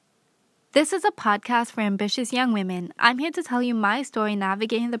This is a podcast for ambitious young women. I'm here to tell you my story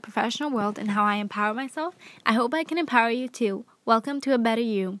navigating the professional world and how I empower myself. I hope I can empower you too. Welcome to A Better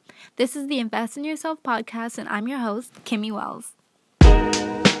You. This is the Invest in Yourself podcast, and I'm your host, Kimmy Wells.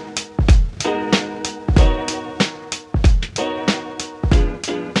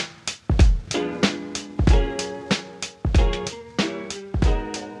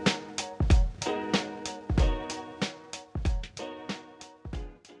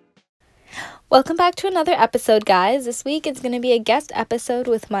 Welcome back to another episode, guys. This week it's going to be a guest episode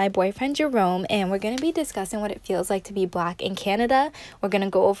with my boyfriend Jerome, and we're going to be discussing what it feels like to be Black in Canada. We're going to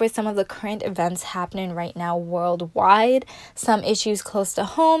go over some of the current events happening right now worldwide, some issues close to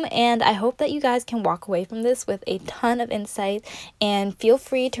home, and I hope that you guys can walk away from this with a ton of insight, and feel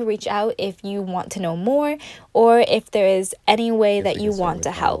free to reach out if you want to know more or if there is any way that you want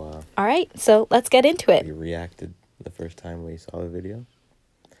to help. All right, so let's get into it. You reacted the first time we saw the video.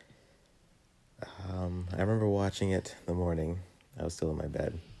 I remember watching it in the morning. I was still in my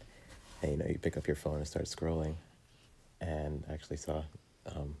bed. And, you pick up your phone and start scrolling. And I actually saw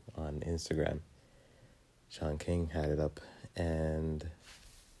on Instagram, Shaun King had it up. And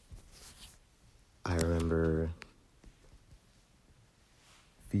I remember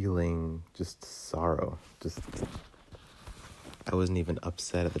feeling just sorrow. I wasn't even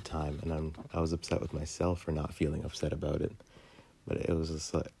upset at the time. And I was upset with myself for not feeling upset about it. But it was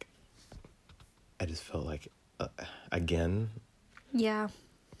just like, I just felt like, again. Yeah.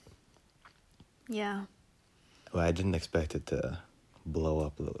 Well, I didn't expect it to blow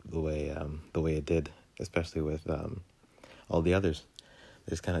up the way it did, especially with all the others. They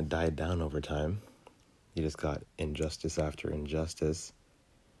just kind of died down over time. You just got injustice after injustice,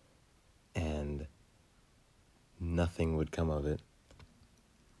 and nothing would come of it.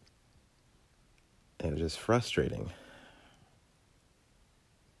 And it was just frustrating.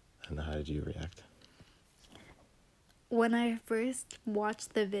 I don't know, how did you react? When I first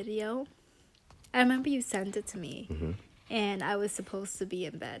watched the video, I remember you sent it to me, and I was supposed to be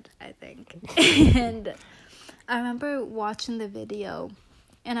in bed, I think. And I remember watching the video,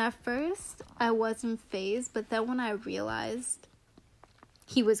 and at first I wasn't fazed, but then when I realized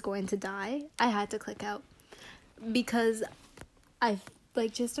he was going to die, I had to click out because I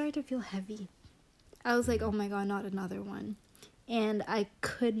just started to feel heavy. I was like, oh my God, not another one. And I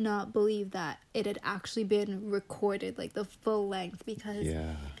could not believe that it had actually been recorded, like the full length, because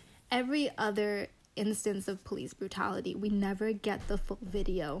every other instance of police brutality, we never get the full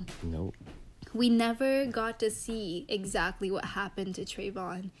video. Nope. We never got to see exactly what happened to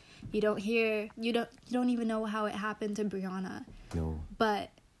Trayvon. You don't even know how it happened to Breonna. No. But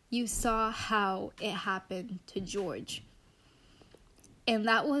you saw how it happened to George. And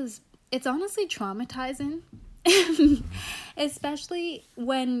it's honestly traumatizing. Especially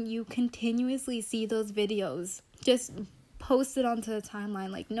when you continuously see those videos just posted onto the timeline,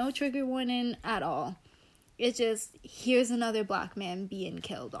 like no trigger warning at all. It's just, here's another Black man being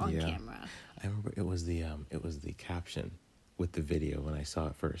killed on camera. I remember it was the caption with the video when I saw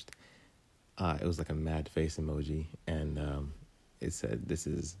it first. It was like a mad face emoji, and it said, "This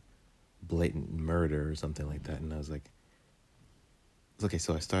is blatant murder" or something like that, and I was like, okay,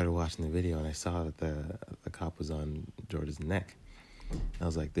 so I started watching the video and I saw that the cop was on George's neck. I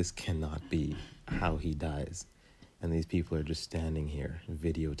was like, this cannot be how he dies. And these people are just standing here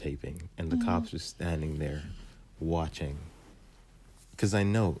videotaping, and the cop's just standing there watching. Because I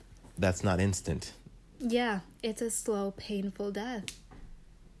know that's not instant. Yeah, it's a slow, painful death.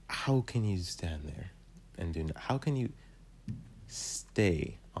 How can you stand there and how can you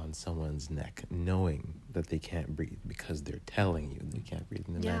stay on someone's neck knowing that they can't breathe because they're telling you they can't breathe,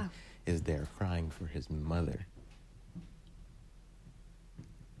 and the man is there crying for his mother?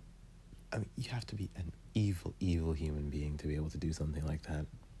 I mean, you have to be an evil human being to be able to do something like that.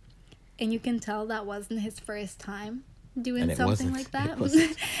 And you can tell that wasn't his first time doing something like that.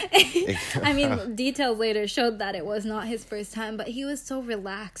 I mean, details later showed that it was not his first time, but he was so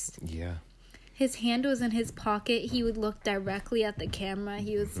relaxed. Yeah. His hand was in his pocket. He would look directly at the camera.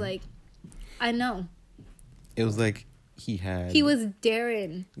 He was like, I know. It was like he was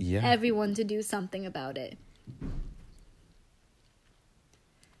daring everyone to do something about it.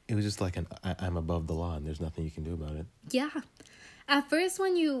 It was just like I'm above the law and there's nothing you can do about it. Yeah. At first,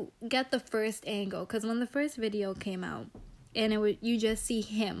 when you get the first angle, because when the first video came out, and you just see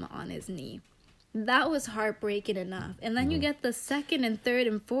him on his knee, that was heartbreaking enough. And then you get the second and third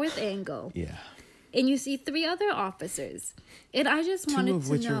and fourth angle. Yeah. And you see 3 other officers. And I just wanted to know. 2 of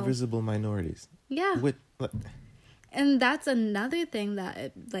which are visible minorities. Yeah. And that's another thing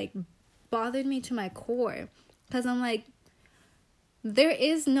that bothered me to my core. Because I'm like, there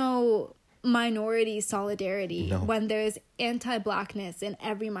is no minority solidarity No. when there's anti-blackness in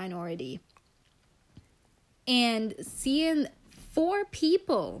every minority. And seeing 4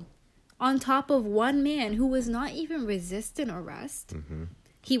 people on top of one man who was not even resisting arrest. Mm-hmm.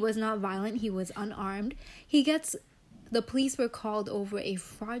 He was not violent. He was unarmed. The police were called over a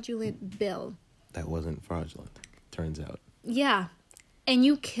fraudulent bill. That wasn't fraudulent, turns out. Yeah. And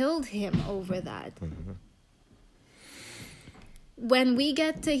you killed him over that. Mm-hmm. When we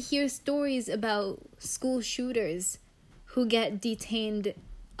get to hear stories about school shooters who get detained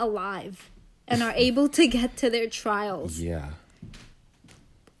alive and are able to get to their trials. Yeah.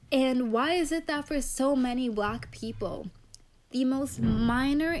 And why is it that for so many black people, the most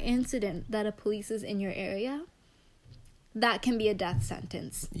minor incident that a police is in your area, that can be a death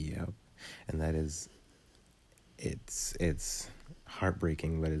sentence? Yep. And that is, it's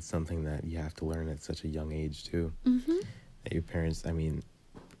heartbreaking, but it's something that you have to learn at such a young age too. Mm-hmm. That your parents, I mean,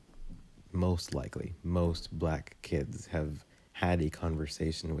 most likely, most black kids have had a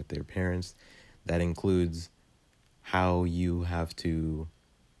conversation with their parents that includes how you have to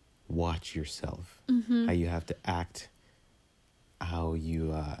watch yourself, Mm-hmm. how you have to act, how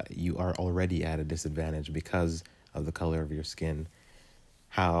you are already at a disadvantage because of the color of your skin,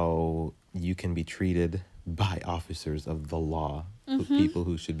 how you can be treated by officers of the law, Mm-hmm. people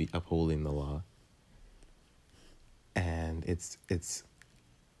who should be upholding the law. And it's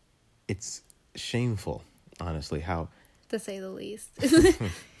shameful, honestly, how To say the least.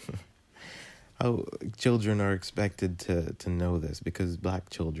 how children are expected to know this, because black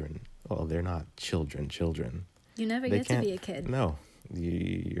children, well, they're not children. You never They get to can't- be a kid. No,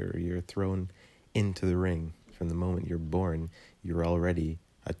 you're thrown into the ring from the moment you're born. You're already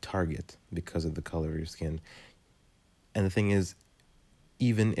a target because of the color of your skin. And the thing is,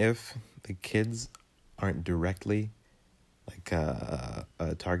 even if the kids aren't directly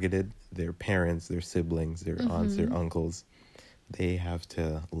targeted, their parents, their siblings, their aunts, their uncles, they have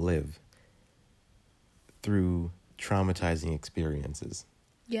to live through traumatizing experiences,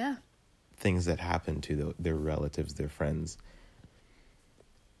 Yeah. things that happen to their relatives, their friends.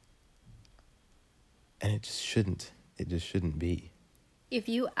 And it just shouldn't be. If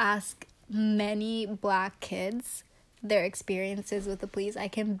you ask many black kids their experiences with the police, I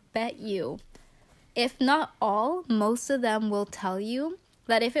can bet you, if not all, most of them will tell you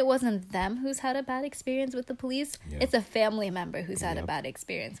that if it wasn't them who's had a bad experience with the police, it's a family member who's had a bad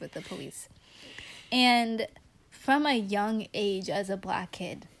experience with the police. And from a young age as a black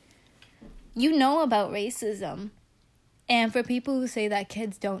kid, you know about racism. And for people who say that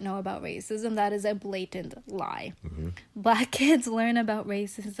kids don't know about racism, that is a blatant lie. Mm-hmm. Black kids learn about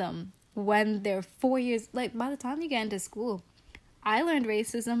racism when they're 4 years, like by the time you get into school. I learned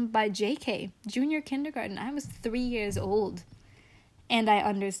racism by JK, junior kindergarten. I was 3 years old and I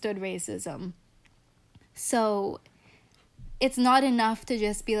understood racism. So it's not enough to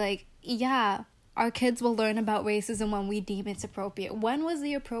just be like, yeah, our kids will learn about racism when we deem it's appropriate. When was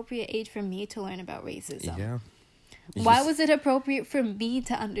the appropriate age for me to learn about racism? Yeah. Why was it appropriate for me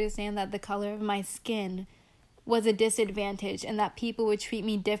to understand that the color of my skin was a disadvantage and that people would treat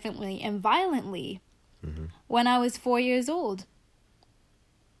me differently and violently when I was 4 years old?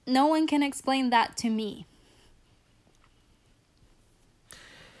 No one can explain that to me.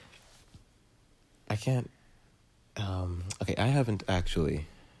 I can't. Okay, I haven't actually.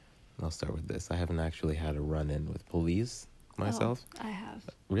 I'll start with this. I haven't actually had a run-in with police myself. Oh, I have.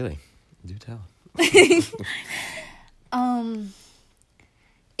 Really? Do tell.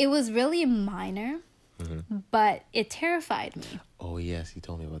 It was really minor, but it terrified me. Oh yes, you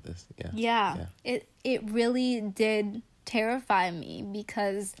told me about this. Yeah. It really did terrify me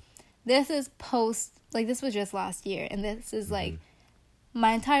because this is this was just last year, and this is like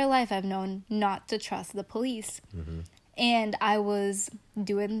my entire life I've known not to trust the police. And I was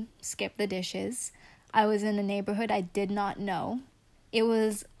doing skip the dishes. I was in a neighborhood I did not know. It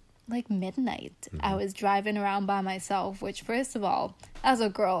was like midnight. I was driving around by myself, which, first of all, as a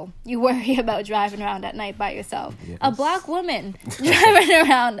girl, you worry about driving around at night by yourself. Yes. A black woman driving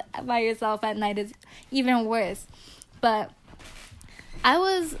around by yourself at night is even worse. But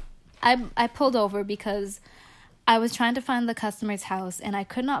I pulled over because I was trying to find the customer's house and I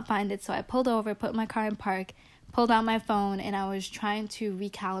could not find it. So I pulled over, put my car in park, pulled out my phone, and I was trying to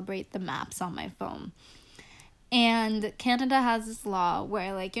recalibrate the maps on my phone. And Canada has this law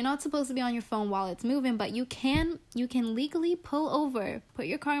where, like, you're not supposed to be on your phone while it's moving, but you can legally pull over, put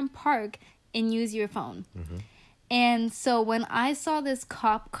your car in park, and use your phone. And so when I saw this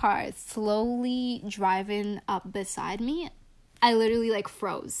cop car slowly driving up beside me, I literally, like,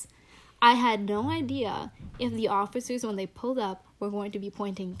 froze. I had no idea if the officers, when they pulled up, were going to be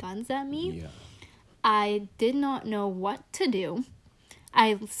pointing guns at me. Yeah. I did not know what to do.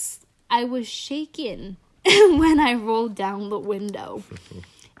 I was shaken when I rolled down the window.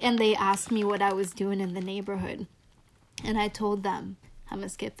 And they asked me what I was doing in the neighborhood. And I told them, I'm a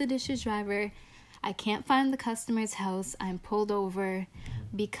skip the dishes driver. I can't find the customer's house. I'm pulled over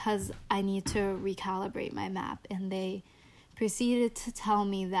because I need to recalibrate my map. And they proceeded to tell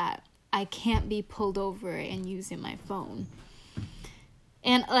me that I can't be pulled over and using my phone.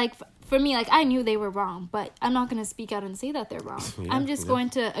 And, like, for me, like, I knew they were wrong, but I'm not going to speak out and say that they're wrong. Yeah, I'm just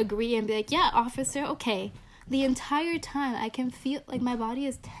going to agree and be like, yeah, officer, okay. The entire time, I can feel, like, my body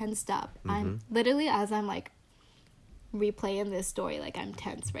is tensed up. I'm literally, as I'm, like, replaying this story, like, I'm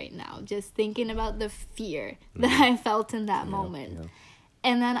tense right now, just thinking about the fear that I felt in that moment. Yeah.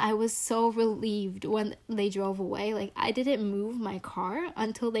 And then I was so relieved when they drove away. Like, I didn't move my car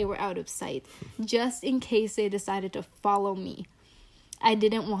until they were out of sight, just in case they decided to follow me. I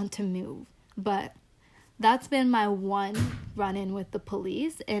didn't want to move, but that's been my one run-in with the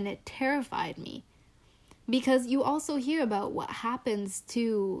police, and it terrified me. Because you also hear about what happens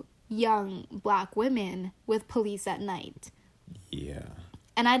to young Black women with police at night. Yeah.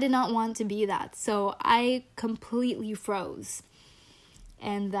 And I did not want to be that, so I completely froze.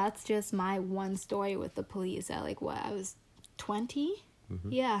 And that's just my one story with the police at, like, what, I was 20?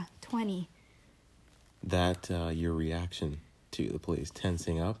 Yeah, 20. That, your reaction to the police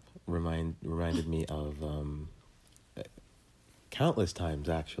tensing up reminded me of countless times,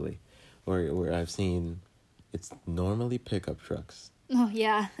 actually, where I've seen, it's normally pickup trucks. Oh,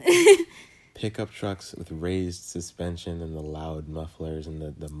 yeah. Pickup trucks with raised suspension and the loud mufflers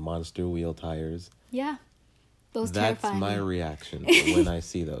and the monster wheel tires. Yeah. Those That's terrify my me. reaction when I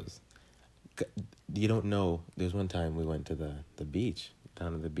see those. You don't know. There's one time we went to the beach,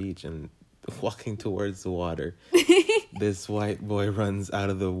 down to the beach, and walking towards the water, this white boy runs out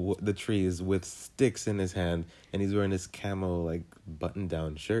of the trees with sticks in his hand, and he's wearing this camo, like,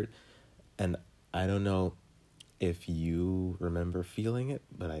 button-down shirt. And I don't know if you remember feeling it,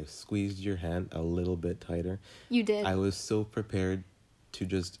 but I squeezed your hand a little bit tighter. You did. I was so prepared to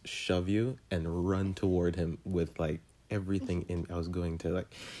just shove you and run toward him with, like, everything in. I was going to,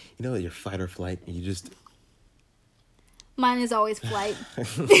 like, you know, your fight or flight. You just. Mine is always flight.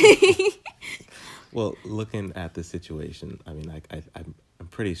 Well, looking at the situation, I mean, I'm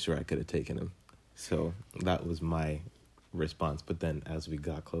pretty sure I could have taken him. So that was my response. But then as we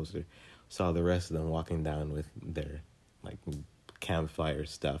got closer, saw the rest of them walking down with their, like, campfire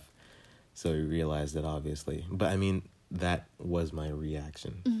stuff. So we realized that, obviously. But, I mean, that was my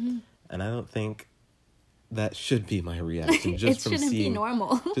reaction. Mm-hmm. And I don't think that should be my reaction. Just it shouldn't be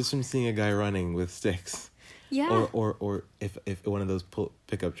normal. Just from seeing a guy running with sticks. Yeah. Or if one of those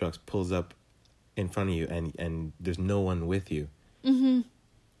pickup trucks pulls up in front of you and there's no one with you. Mm-hmm.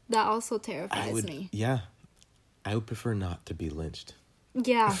 That also terrifies me. Yeah. I would prefer not to be lynched.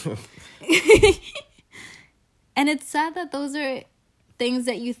 Yeah. And it's sad that those are things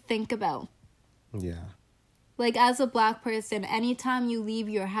that you think about. Yeah. Like, as a Black person, anytime you leave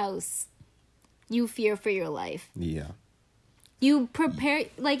your house, you fear for your life. Yeah. You prepare,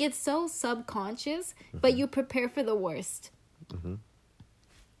 like, it's so subconscious, but you prepare for the worst. Mm-hmm.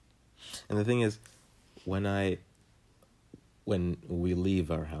 And the thing is, when we leave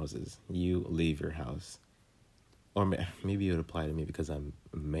our houses, you leave your house, or maybe it would apply to me because I'm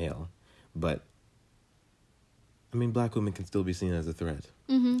male, but, I mean, Black women can still be seen as a threat,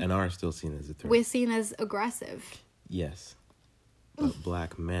 and are still seen as a threat. We're seen as aggressive. Yes. But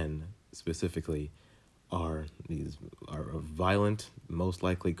Black men, specifically, are violent, most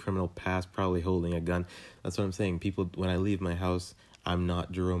likely criminal past, probably holding a gun. That's what I'm saying. People, when I leave my house, I'm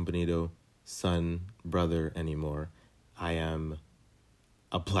not Jerome Benito, son, brother anymore. I am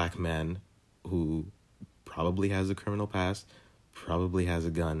a Black man who probably has a criminal past, probably has a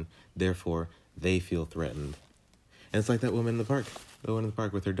gun. Therefore, they feel threatened. And it's like that woman in the park. The one in the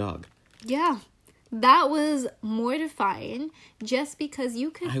park with her dog. Yeah. That was mortifying just because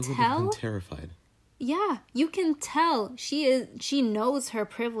you could tell. I would have been terrified. Yeah, you can tell she knows her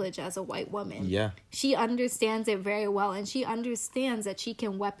privilege as a white woman. Yeah. She understands it very well, and she understands that she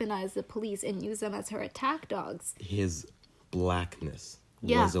can weaponize the police and use them as her attack dogs. His Blackness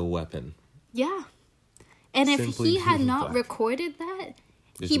was a weapon. Yeah. And Simply if he had not Black. Recorded that,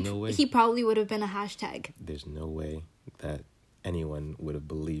 no way. He probably would have been a hashtag. There's no way that anyone would have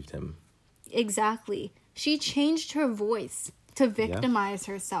believed him. Exactly. She changed her voice to victimize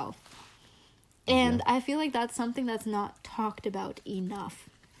herself. And I feel like that's something that's not talked about enough.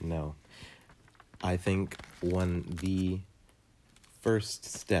 No. I think the first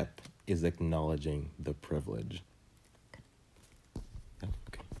step is acknowledging the privilege.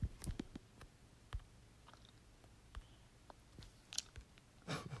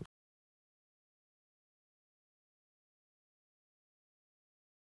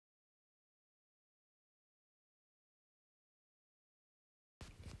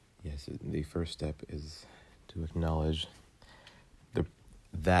 Yes, the first step is to acknowledge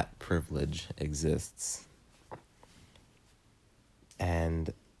that privilege exists.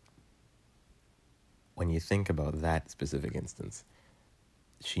 And when you think about that specific instance,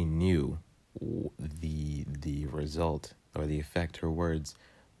 she knew the result or the effect her words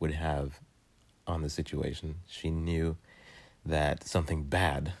would have on the situation. She knew that something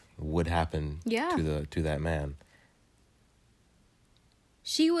bad would happen to that man.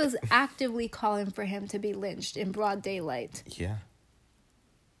 She was actively calling for him to be lynched in broad daylight. Yeah.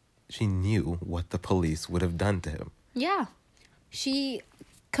 She knew what the police would have done to him. Yeah. She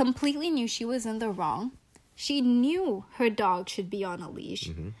completely knew she was in the wrong. She knew her dog should be on a leash.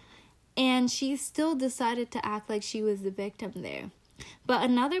 Mm-hmm. And she still decided to act like she was the victim there. But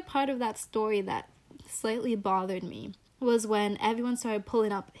another part of that story that slightly bothered me was when everyone started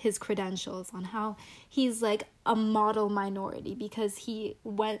pulling up his credentials on how he's like a model minority because he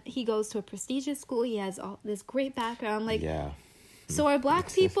goes to a prestigious school. He has all this great background. Like, yeah. So are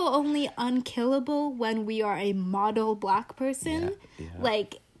black people only unkillable when we are a model black person? Yeah.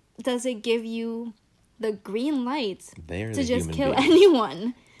 Like, does it give you the green light to just kill beings.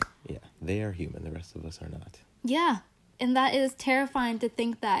 anyone? Yeah, they are human. The rest of us are not. Yeah, and that is terrifying to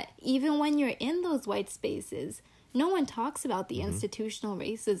think that even when you're in those white spaces, no one talks about the institutional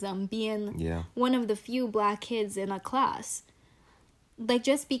racism being one of the few black kids in a class. Like,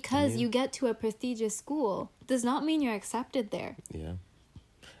 just because you get to a prestigious school does not mean you're accepted there. Yeah.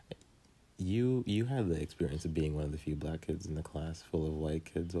 You had the experience of being one of the few black kids in the class full of white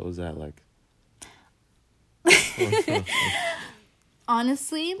kids. What was that like?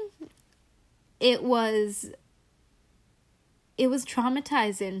 Honestly, it was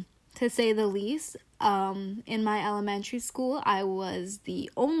traumatizing, to say the least. In my elementary school, I was the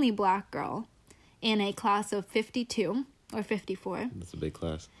only black girl in a class of 52 or 54. That's a big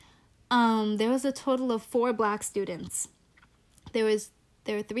class. There was a total of 4 black students. There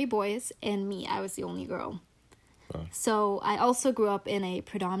were 3 boys and me. I was the only girl. Wow. So I also grew up in a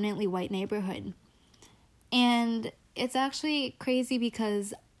predominantly white neighborhood. And it's actually crazy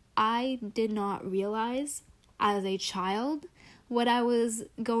because I did not realize as a child what I was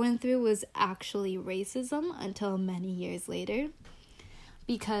going through was actually racism until many years later.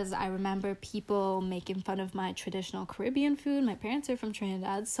 Because I remember people making fun of my traditional Caribbean food. My parents are from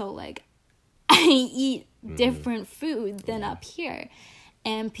Trinidad, so like I eat different food than up here.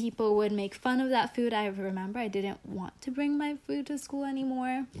 And people would make fun of that food. I remember I didn't want to bring my food to school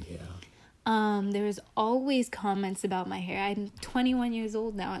anymore. Yeah. There was always comments about my hair. I'm 21 years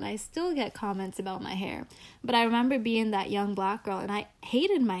old now, and I still get comments about my hair. But I remember being that young black girl, and I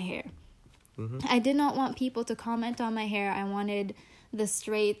hated my hair. Mm-hmm. I did not want people to comment on my hair. I wanted the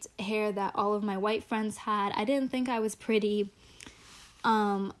straight hair that all of my white friends had. I didn't think I was pretty.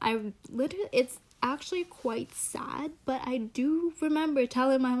 It's actually quite sad, but I do remember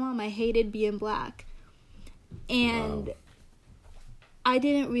telling my mom I hated being black. And wow. I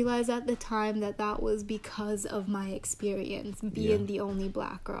didn't realize at the time that was because of my experience being the only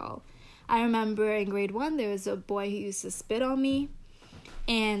black girl. I remember in grade 1, there was a boy who used to spit on me,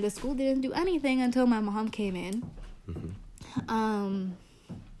 and the school didn't do anything until my mom came in. Mm-hmm.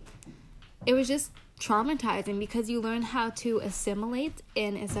 It was just traumatizing because you learn how to assimilate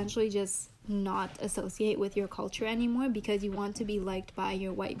and essentially just not associate with your culture anymore because you want to be liked by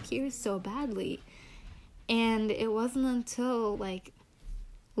your white peers so badly. And it wasn't until like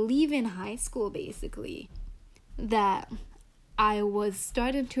leaving high school basically that I was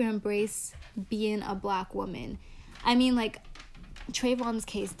starting to embrace being a black woman. I mean, like, Trayvon's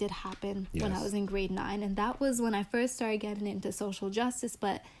case did happen when I was in grade 9, and that was when I first started getting into social justice,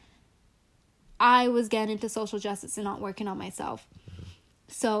 but I was getting into social justice and not working on myself.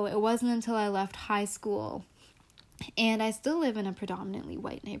 So it wasn't until I left high school, and I still live in a predominantly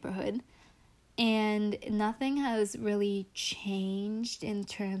white neighborhood, and nothing has really changed in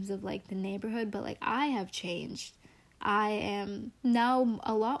terms of, like, the neighborhood, but, like, I have changed. I am now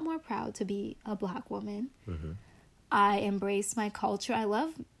a lot more proud to be a black woman. Mm-hmm. I embrace my culture. I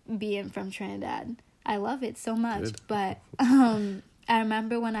love being from Trinidad. I love it so much. Good. But I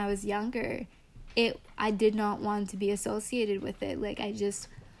remember when I was younger, I did not want to be associated with it. Like, I just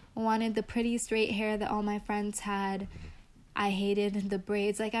wanted the pretty straight hair that all my friends had. I hated the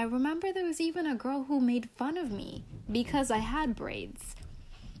braids. Like, I remember there was even a girl who made fun of me because I had braids.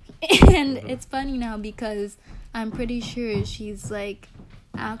 And it's funny now because I'm pretty sure she's, like,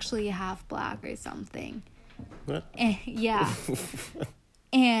 actually half black or something. What? Yeah.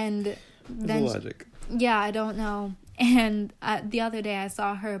 And then... the logic. I don't know. And the other day I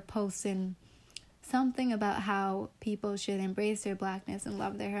saw her posting something about how people should embrace their blackness and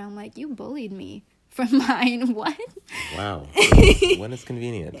love their hair. I'm like, you bullied me for mine. What? Wow. When it's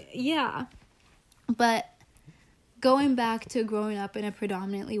convenient. Yeah. But going back to growing up in a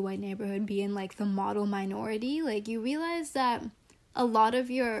predominantly white neighborhood, being like the model minority, like you realize that a lot of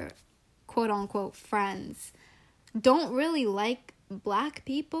your quote unquote friends don't really like black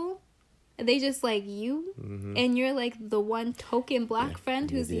people. They just like you, and you're like the one token black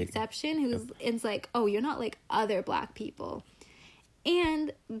friend who's the exception, it's like, oh, you're not like other black people.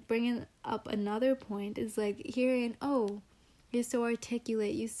 And bringing up another point is like hearing, oh, you're so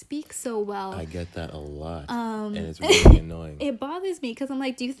articulate, you speak so well. I get that a lot, and it's really annoying. It bothers me because I'm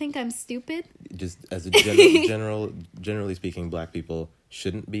like, do you think I'm stupid? Just as a generally speaking, black people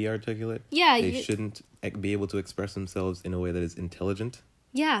shouldn't be articulate. Yeah. They shouldn't be able to express themselves in a way that is intelligent.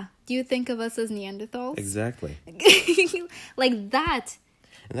 Yeah. Do you think of us as Neanderthals? Exactly. Like that.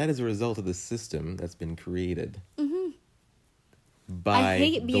 And that is a result of the system that's been created by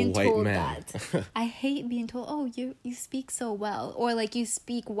the white man. That. I hate being told, oh, you speak so well. Or like you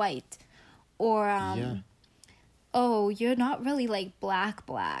speak white. Or, oh, you're not really like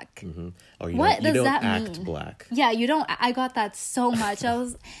black. Or what does don't that act mean? Black. Yeah, you don't. I got that so much.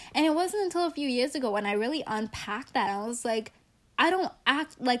 And it wasn't until a few years ago when I really unpacked that. I was like, I don't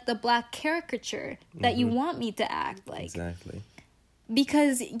act like the black caricature that you want me to act like. Exactly.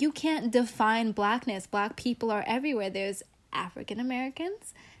 Because you can't define blackness. Black people are everywhere. There's African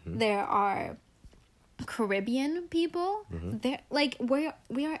Americans. There are Caribbean people. There, like,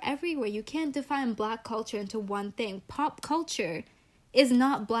 we are everywhere. You can't define black culture into one thing. Pop culture is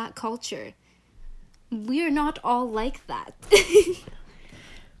not black culture. We're not all like that. Exactly.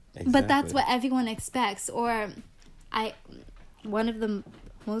 But that's what everyone expects. One of the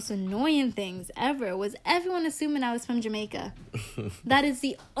most annoying things ever was everyone assuming I was from Jamaica. That is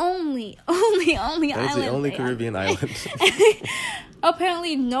the only island. That's the only Caribbean island.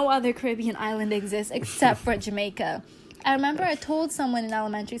 Apparently no other Caribbean island exists except for Jamaica. I remember I told someone in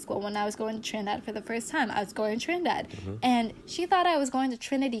elementary school when I was going to Trinidad for the first time. I was going to Trinidad. And she thought I was going to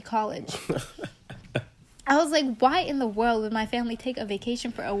Trinity College. I was like, why in the world would my family take a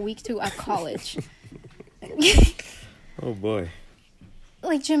vacation for a week to a college? Oh boy.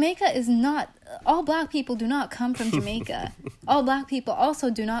 Like, Jamaica is not... All black people do not come from Jamaica. All black people also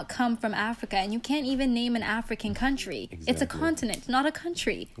do not come from Africa. And you can't even name an African country. Exactly. It's a continent, not a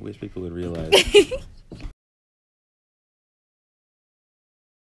country. I wish people would realize.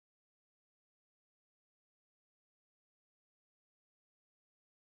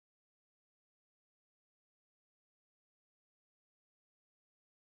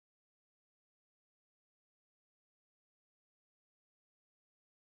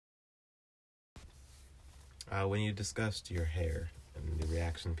 When you discussed your hair and the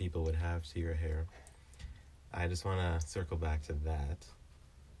reaction people would have to your hair, I just want to circle back to that.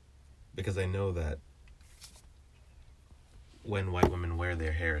 Because I know that when white women wear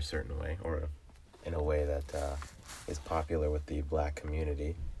their hair a certain way, or in a way that is popular with the black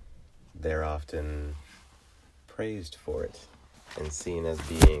community, they're often praised for it and seen as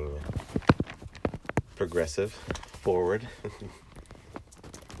being progressive, forward.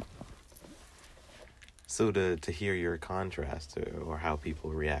 So to hear your contrast or how people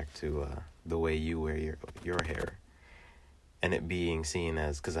react to the way you wear your hair, and it being seen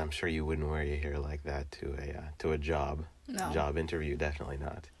as, because I'm sure you wouldn't wear your hair like that to a job. No. Job interview, definitely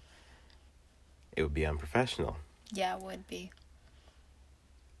not. It would be unprofessional. Yeah, it would be.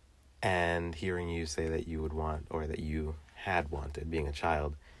 And hearing you say that you would want, or that you had wanted, being a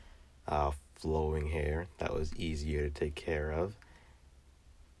child, flowing hair that was easier to take care of,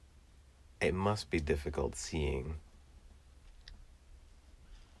 it must be difficult seeing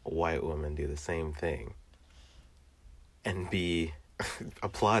a white woman do the same thing and be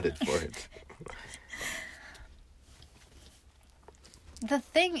applauded for it. The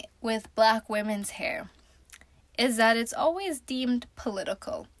thing with black women's hair is that it's always deemed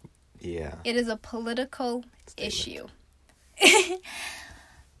political. Yeah. It is a political issue.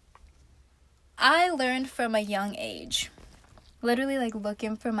 I learned from a young age, literally like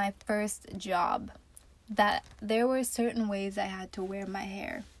looking for my first job, that there were certain ways I had to wear my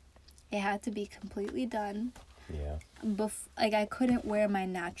hair. It had to be completely done. Yeah. Like, I couldn't wear my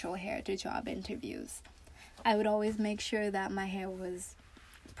natural hair to job interviews. I would always make sure that my hair was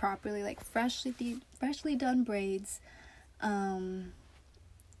properly, like, freshly done braids.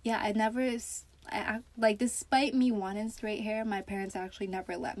 Like, despite me wanting straight hair, my parents actually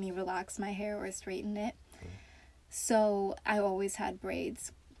never let me relax my hair or straighten it. So I always had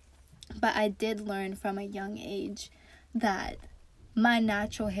braids. But I did learn from a young age that my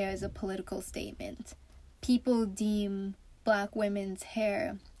natural hair is a political statement. People deem Black women's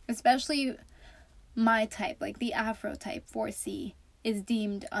hair, especially my type, like the Afro type, 4C, is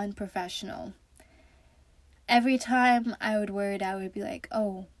deemed unprofessional. Every time I would wear it, I would be like,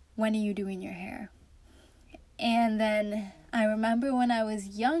 oh, when are you doing your hair? And then I remember when I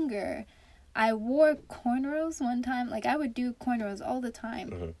was younger, I wore cornrows one time. Like, I would do cornrows all the time.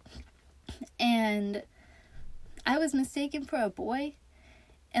 Mm-hmm. And I was mistaken for a boy.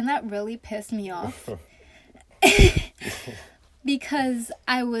 And that really pissed me off. Because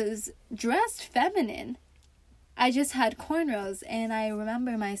I was dressed feminine. I just had cornrows. And I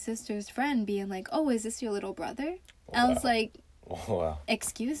remember my sister's friend being like, oh, is this your little brother? Wow. I was like, wow.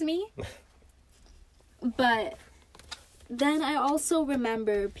 Excuse me? But then I also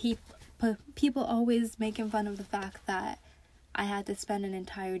remember people always making fun of the fact that I had to spend an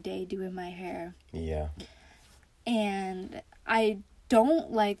entire day doing my hair. Yeah. And I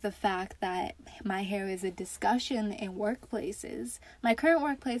don't like the fact that my hair is a discussion in workplaces. My current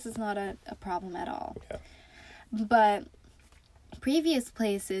workplace is not a problem at all. Yeah. But previous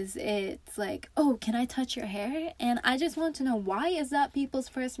places, it's like, oh, can I touch your hair? And I just want to know, why is that people's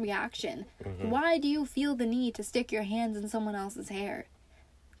first reaction? Mm-hmm. Why do you feel the need to stick your hands in someone else's hair?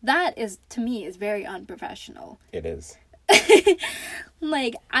 That is, to me, is very unprofessional. It is.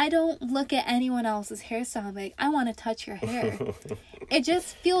 Like, I don't look at anyone else's hairstyle and be like, I want to touch your hair. It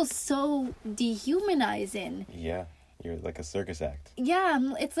just feels so dehumanizing. Yeah. You're like a circus act. Yeah,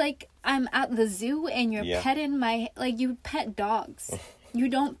 it's like I'm at the zoo and you're petting like, you pet dogs. You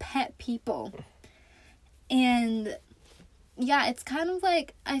don't pet people. And yeah, it's kind of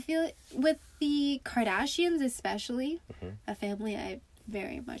like, I feel with the Kardashians especially, a family I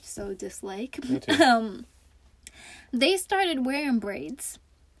very much so dislike. Me too. They started wearing braids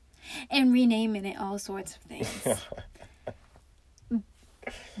and renaming it all sorts of things.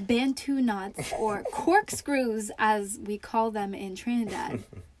 Bantu knots, or corkscrews as we call them in Trinidad,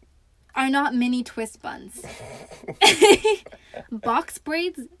 are not mini twist buns. Box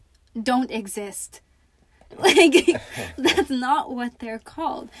braids don't exist. Like, that's not what they're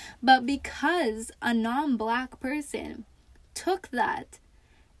called. But because a non-Black person took that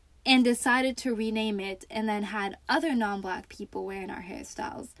and decided to rename it, and then had other non-Black people wearing our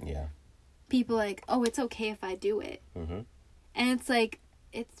hairstyles, people like, oh, it's okay if I do it. Mm-hmm. And it's like,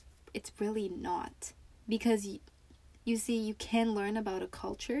 it's really not. Because you see, you can learn about a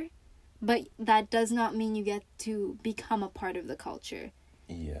culture, but that does not mean you get to become a part of the culture.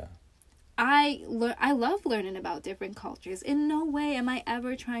 Yeah. I love learning about different cultures. In no way am I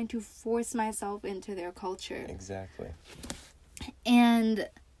ever trying to force myself into their culture. Exactly. And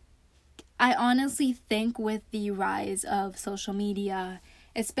I honestly think with the rise of social media,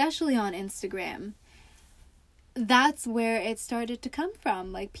 especially on Instagram, that's where it started to come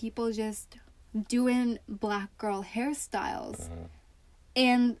from. Like, people just doing Black girl hairstyles.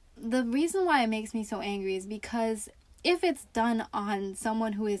 And the reason why it makes me so angry is because if it's done on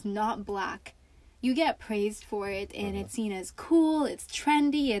someone who is not Black, you get praised for it, and it's seen as cool, it's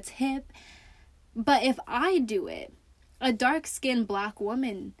trendy, it's hip. But if I do it, a dark-skinned Black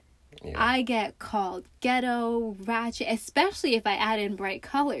woman, I get called ghetto, ratchet, especially if I add in bright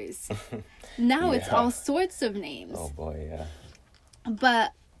colors. Now it's all sorts of names. Oh boy, yeah.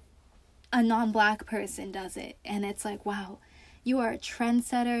 But a non-Black person does it, and it's like, wow, you are a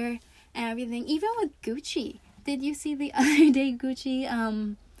trendsetter and everything. Even with Gucci. Did you see the other day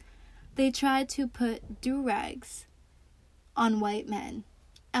Gucci? They tried to put do-rags on white men.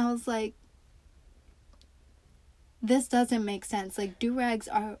 I was like, this doesn't make sense. Like, do-rags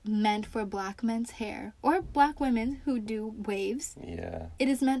are meant for Black men's hair, or Black women who do waves. Yeah. It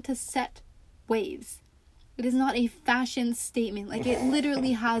is meant to set waves. It is not a fashion statement. Like, it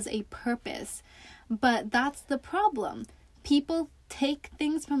literally has a purpose. But that's the problem. People take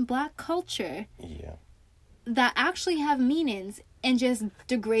things from Black culture that actually have meanings and just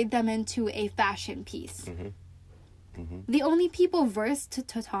degrade them into a fashion piece. The only people versed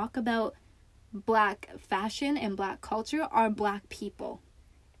to talk about Black fashion and Black culture are Black people.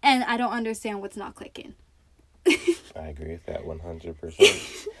 And I don't understand what's not clicking. I agree with that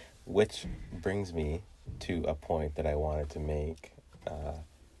 100%. Which brings me to a point that I wanted to make.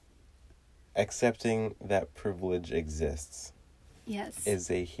 Accepting that privilege exists is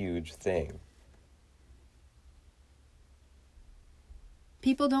a huge thing.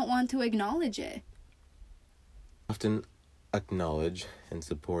 People don't want to acknowledge it. Often acknowledge and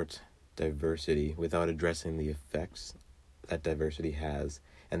support diversity without addressing the effects that diversity has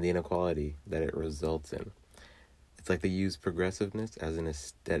and the inequality that it results in. It's like they use progressiveness as an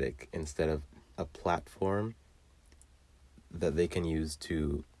aesthetic instead of a platform that they can use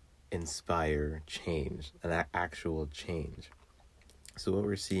to inspire change, an actual change. So what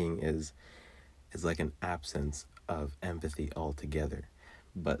we're seeing is like an absence of empathy altogether,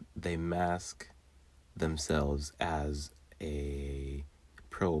 but they mask themselves as a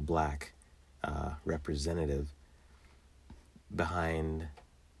pro-black representative behind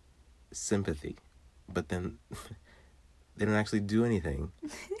sympathy, but then they don't actually do anything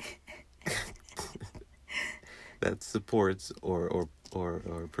that supports or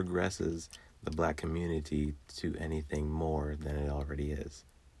progresses the black community to anything more than it already is,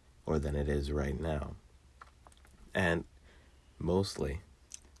 or than it is right now. And mostly,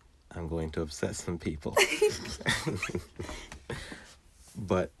 I'm going to upset some people.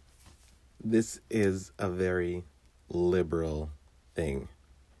 But this is a very liberal thing.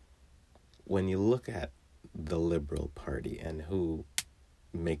 When you look at the Liberal Party and who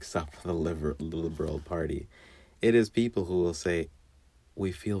makes up the Liberal Party, it is people who will say,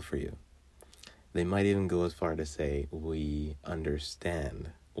 we feel for you. They might even go as far to say, we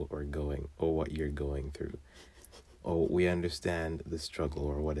understand what we're going, or what you're going through. Or we understand the struggle,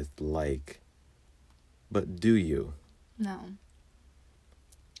 or what it's like. But do you? No.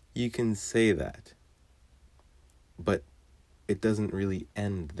 You can say that, but it doesn't really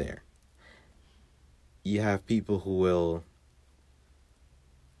end there. You have people who will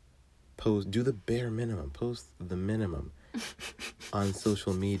do the bare minimum, post the minimum on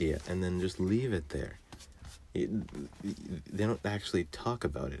social media, and then just leave it there. They don't actually talk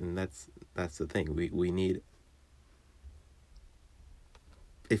about it, and that's the thing. We need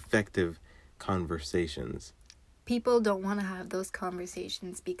effective conversations. People don't want to have those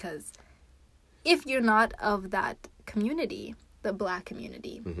conversations because if you're not of that community, the black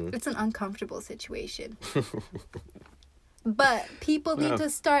community, it's an uncomfortable situation. But people need to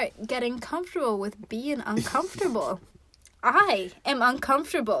start getting comfortable with being uncomfortable. I am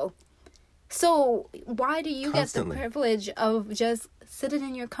uncomfortable. So why do you Constantly get the privilege of just sitting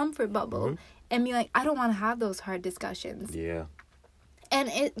in your comfort bubble and be like, I don't want to have those hard discussions? Yeah.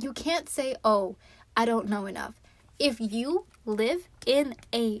 And you can't say, oh, I don't know enough. If you live in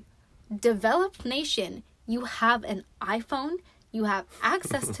a developed nation, you have an iPhone, you have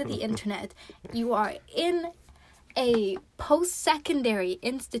access to the internet, you are in a post-secondary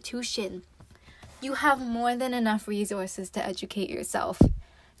institution, you have more than enough resources to educate yourself.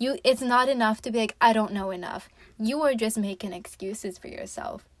 It's not enough to be like, I don't know enough. You are just making excuses for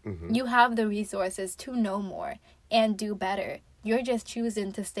yourself. You have the resources to know more and do better. You're just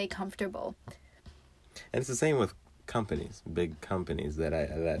choosing to stay comfortable. And it's the same with companies, big companies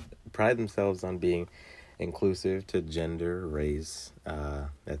that pride themselves on being inclusive to gender, race,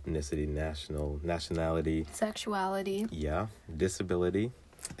 ethnicity, nationality, sexuality, disability,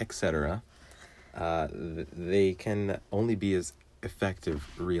 etc. They can only be as effective,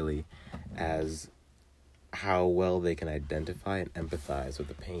 really, as how well they can identify and empathize with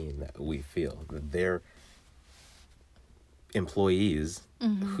the pain that we feel, that their employees,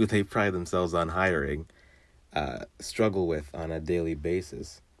 who they pride themselves on hiring, struggle with on a daily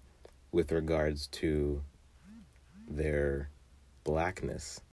basis with regards to their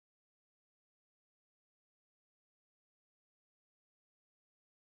blackness.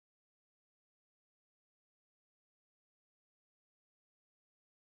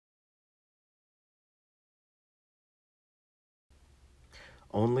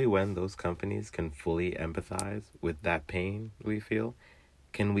 Only when those companies can fully empathize with that pain we feel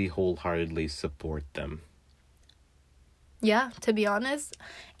can we wholeheartedly support them. Yeah, to be honest,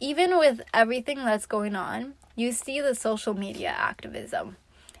 even with everything that's going on, you see the social media activism.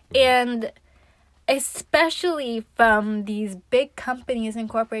 And especially from these big companies and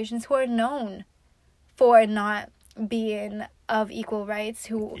corporations who are known for not being of equal rights,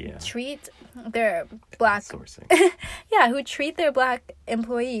 who treat their black who treat their black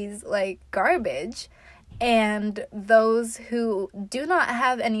employees like garbage, and those who do not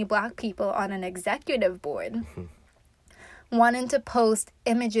have any black people on an executive board wanting to post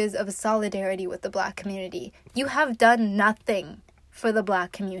images of solidarity with the black community. You have done nothing for the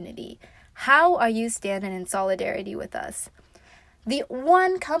black community. How are you standing in solidarity with us? The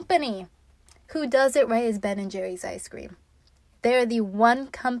one company who does it right is Ben & Jerry's ice cream. They're the one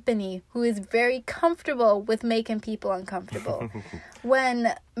company who is very comfortable with making people uncomfortable.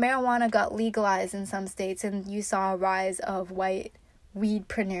 When marijuana got legalized in some states and you saw a rise of white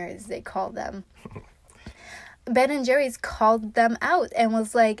weedpreneurs, they call them, Ben & Jerry's called them out and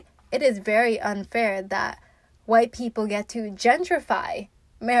was like, it is very unfair that white people get to gentrify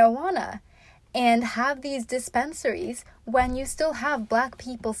marijuana and have these dispensaries when you still have black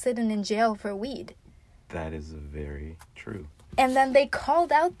people sitting in jail for weed. That is very true. And then they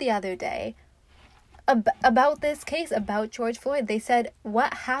called out the other day about this case, about George Floyd. They said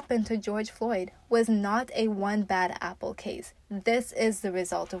what happened to George Floyd was not a one bad apple case. This is the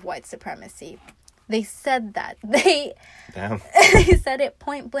result of white supremacy. They said that. Damn. They said it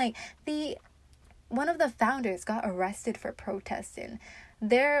point blank. One of the founders got arrested for protesting.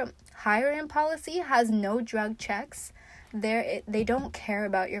 Their hiring policy has no drug checks. They don't care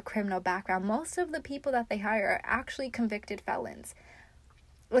about your criminal background. Most of the people that they hire are actually convicted felons.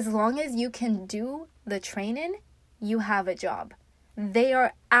 As long as you can do the training, you have a job. They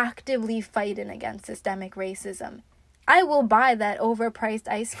are actively fighting against systemic racism. I will buy that overpriced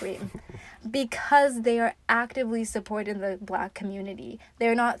ice cream because they are actively supporting the Black community.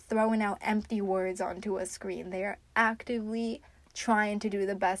 They're not throwing out empty words onto a screen. They are actively trying to do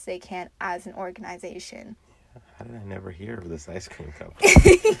the best they can as an organization. How did I never hear of this ice cream company?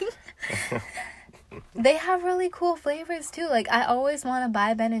 They have really cool flavors too. Like, I always want to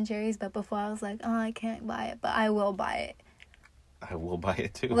buy Ben & Jerry's, but before I was like, oh, I can't buy it, but I will buy it. I will buy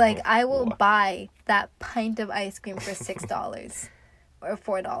it too. Like, I will buy that pint of ice cream for $6 or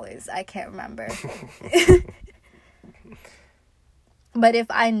 $4. I can't remember. But if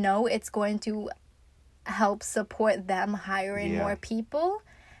I know it's going to help support them hiring more people,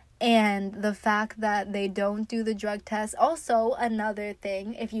 and the fact that they don't do the drug test. Also, another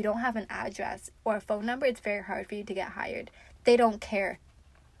thing, if you don't have an address or a phone number, it's very hard for you to get hired. They don't care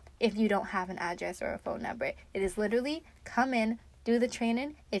if you don't have an address or a phone number. It is literally come in, do the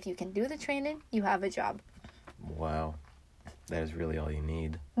training. If you can do the training, you have a job. Wow. That is really all you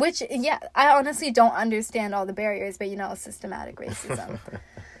need. Which, yeah, I honestly don't understand all the barriers, but systematic racism.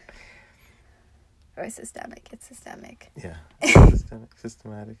 Or systemic. It's systemic. Yeah.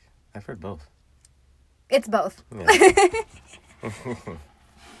 Systematic. I've heard both. It's both. Yeah.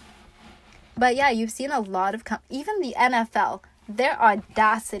 But yeah, you've seen a lot of... even the NFL, their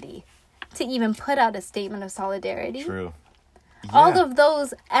audacity to even put out a statement of solidarity. True. Yeah. All of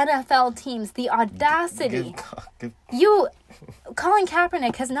those NFL teams, the audacity. Colin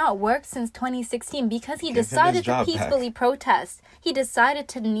Kaepernick has not worked since 2016 because he decided to peacefully protest. He decided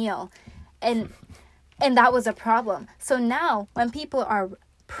to kneel. And that was a problem. So now, when people are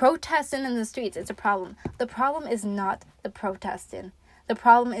protesting in the streets, it's a problem. The problem is not the protesting. The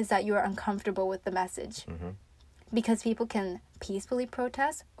problem is that you are uncomfortable with the message. Mm-hmm. Because people can peacefully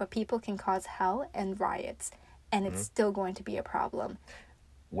protest, or people can cause hell and riots. And it's still going to be a problem.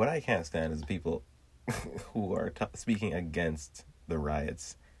 What I can't stand is people who are speaking against the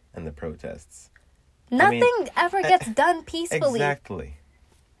riots and the protests. Nothing ever gets done peacefully. Exactly.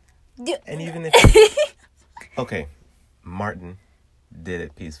 And even if... Okay, Martin did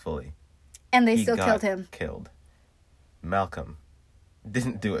it peacefully. And they still killed him. Killed. Malcolm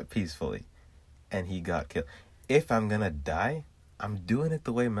didn't do it peacefully. And he got killed. If I'm going to die, I'm doing it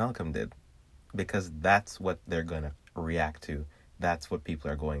the way Malcolm did. Because that's what they're going to react to. That's what people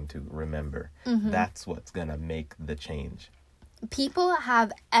are going to remember. Mm-hmm. That's what's going to make the change. People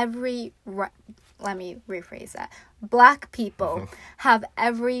have every right... Let me rephrase that. Black people have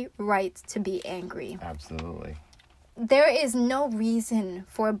every right to be angry. Absolutely. There is no reason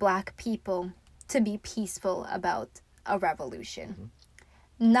for Black people to be peaceful about a revolution.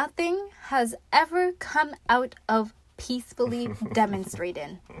 Mm-hmm. Nothing has ever come out of peacefully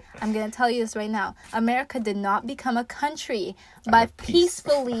demonstrating. I'm going to tell you this right now. America did not become a country by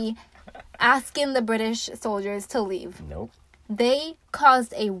peacefully asking the British soldiers to leave. Nope. They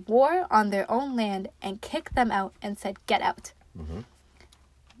caused a war on their own land and kicked them out and said, "Get out." Mm-hmm.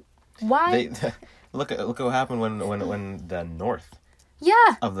 Why? Look what happened when the north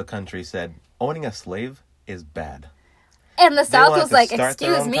of the country said owning a slave is bad. And the South was like,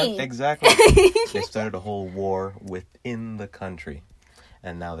 "Excuse me." Exactly. They started a whole war within the country.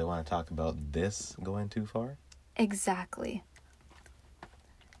 And now they want to talk about this going too far? Exactly.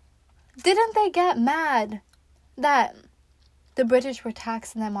 Didn't they get mad that the British were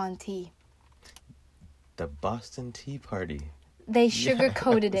taxing them on tea? The Boston Tea Party. They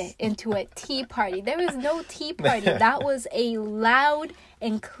sugar-coated it into a tea party. There was no tea party. That was a loud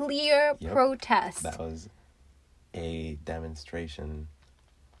and clear protest. That was a demonstration.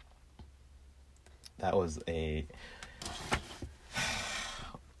 That was a...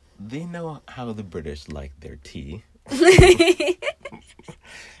 They know how the British like their tea.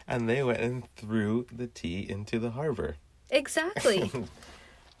 And they went and threw the tea into the harbor. Exactly.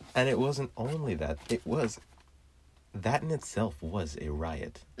 And it wasn't only that. That in itself was a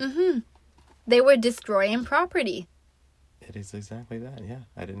riot. Mm-hmm. They were destroying property. It is exactly that, yeah.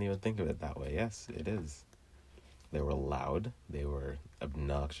 I didn't even think of it that way. Yes, it is. They were loud. They were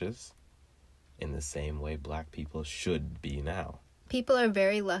obnoxious. in the same way black people should be now. People are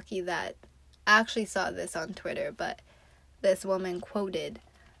very lucky that... I actually saw this on Twitter, but this woman quoted,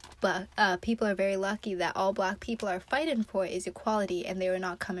 but people are very lucky that all black people are fighting for is equality, and they were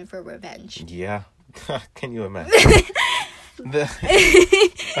not coming for revenge. Yeah. Can you imagine? There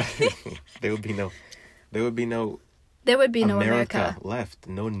would be no America left.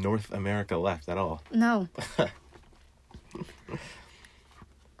 No North America left at all. No.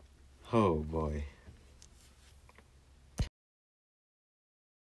 Oh boy.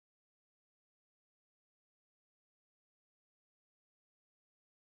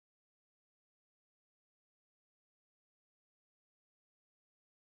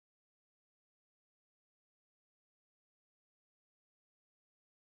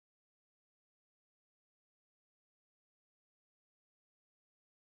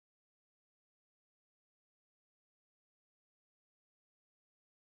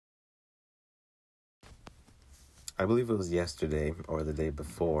 I believe it was yesterday or the day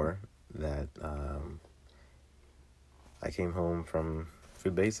before that I came home from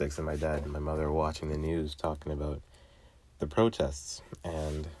Food Basics, and my dad and my mother were watching the news talking about the protests,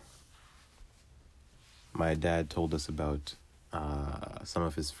 and my dad told us about some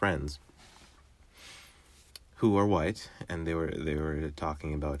of his friends who are white, and they were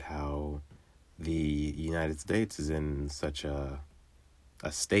talking about how the United States is in such a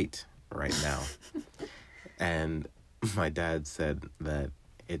state right now. And my dad said that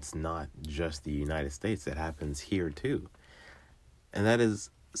it's not just the United States, it happens here too. And that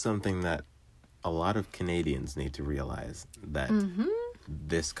is something that a lot of Canadians need to realize, that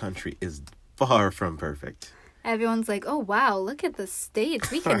this country is far from perfect. Everyone's like, oh wow, look at the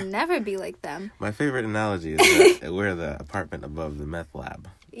States. We can never be like them. My favorite analogy is that we're the apartment above the meth lab.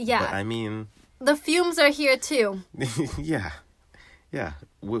 Yeah. But I mean... the fumes are here too. Yeah. Yeah.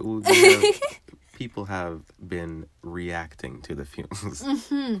 People have been reacting to the fumes.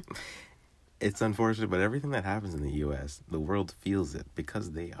 It's unfortunate, but everything that happens in the U.S., the world feels it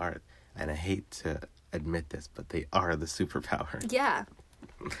because they are, and I hate to admit this, but they are the superpower. Yeah.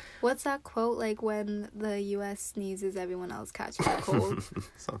 What's that quote? Like, when the U.S. sneezes, everyone else catches a cold.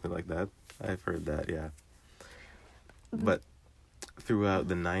 Something like that. I've heard that, yeah. But throughout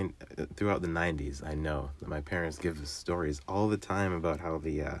the 90s, I know that my parents give us stories all the time about how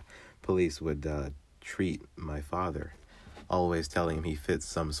the police would treat my father, always telling him he fits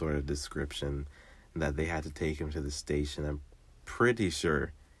some sort of description, that they had to take him to the station. I'm pretty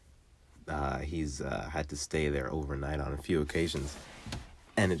sure he's had to stay there overnight on a few occasions,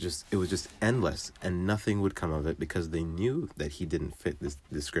 and it was just endless, and nothing would come of it because they knew that he didn't fit this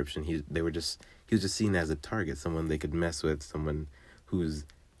description. He was just seen as a target, someone they could mess with, someone who's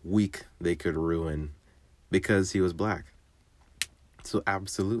weak they could ruin because he was black. So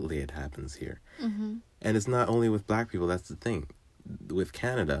absolutely it happens here. Mm-hmm. And it's not only with black people, that's the thing. With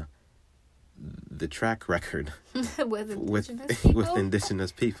Canada, the track record with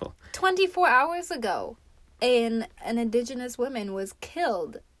indigenous people. 24 hours ago, an indigenous woman was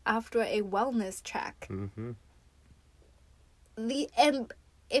killed after a wellness check. Mm-hmm. And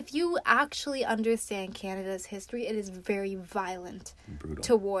if you actually understand Canada's history, it is very violent. Brutal.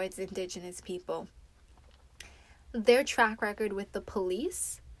 Towards indigenous people. Their track record with the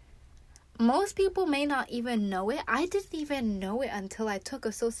police, most people may not even know it. I didn't even know it until I took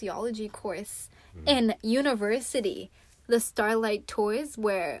a sociology course in university. The Starlight Tours,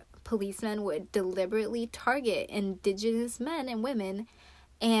 where policemen would deliberately target indigenous men and women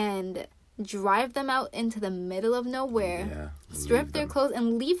and drive them out into the middle of nowhere, strip their clothes,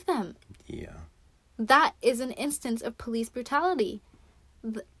 and leave them. Yeah. That is an instance of police brutality.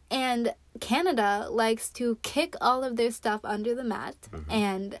 And Canada likes to kick all of their stuff under the mat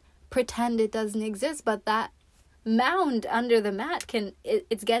and pretend it doesn't exist. But that mound under the mat,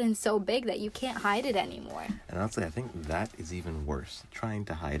 it's getting so big that you can't hide it anymore. And honestly, I think that is even worse. Trying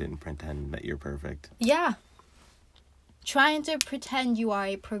to hide it and pretend that you're perfect. Yeah. Trying to pretend you are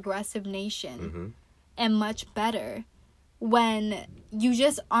a progressive nation and much better when you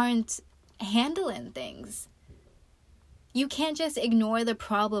just aren't handling things. You can't just ignore the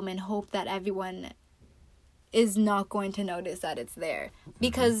problem and hope that everyone is not going to notice that it's there.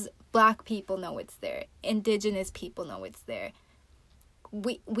 Because black people know it's there. Indigenous people know it's there.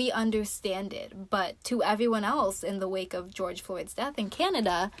 We understand it. But to everyone else in the wake of George Floyd's death in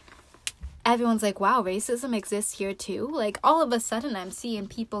Canada, everyone's like, wow, racism exists here too? Like, all of a sudden I'm seeing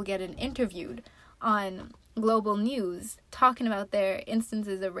people getting interviewed on global news talking about their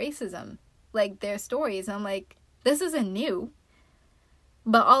instances of racism. Like, their stories. I'm like, this isn't new,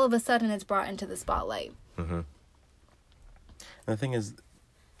 but all of a sudden it's brought into the spotlight. Mm-hmm. The thing is,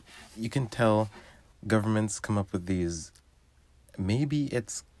 you can tell governments come up with these. Maybe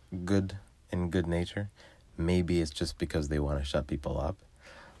it's good in good nature. Maybe it's just because they want to shut people up.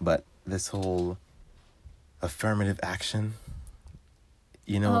 But this whole affirmative action,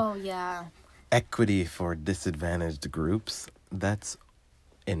 Oh, yeah. equity for disadvantaged groups, that's,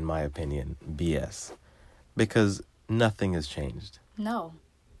 in my opinion, BS. Because nothing has changed. No.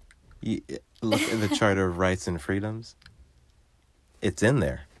 You look at the Charter of Rights and Freedoms. It's in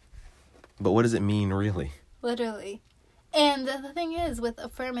there. But what does it mean, really? Literally. And the thing is, with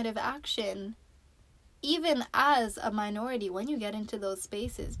affirmative action, even as a minority, when you get into those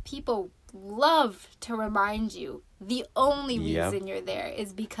spaces, people love to remind you the only reason you're there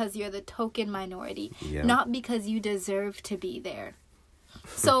is because you're the token minority, not because you deserve to be there.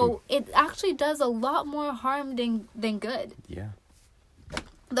 So it actually does a lot more harm than good. Yeah.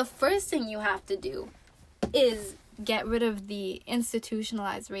 The first thing you have to do is get rid of the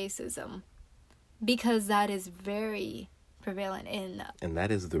institutionalized racism, because that is very prevalent in... And that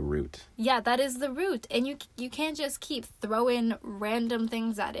is the root. Yeah, that is the root. And you can't just keep throwing random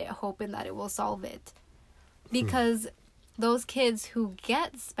things at it, hoping that it will solve it. Because those kids who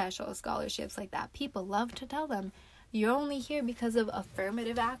get special scholarships like that, people love to tell them, you're only here because of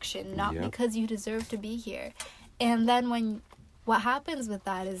affirmative action, not because you deserve to be here. And then what happens with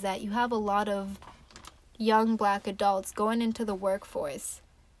that is that you have a lot of young Black adults going into the workforce,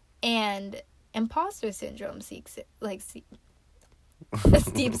 and imposter syndrome steeps in,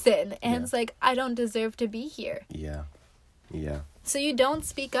 and it's like, I don't deserve to be here. Yeah. So you don't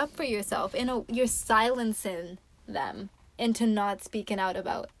speak up for yourself, and you're silencing them into not speaking out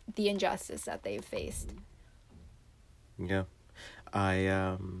about the injustice that they've faced. Yeah.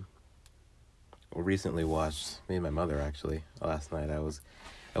 I recently watched, me and my mother actually, last night I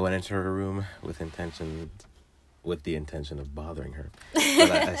went into her room with the intention of bothering her.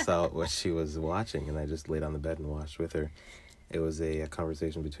 But I saw what she was watching, and I just laid on the bed and watched with her. It was a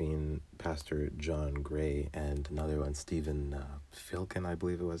conversation between Pastor John Gray and another one, Stephen Filkin, I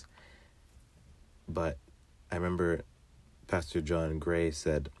believe it was. But I remember Pastor John Gray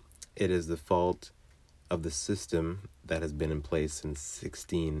said, it is the fault of the system that has been in place since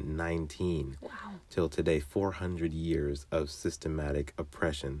 1619 till today, 400 years of systematic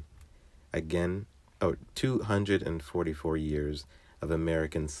oppression. Again, 244 years of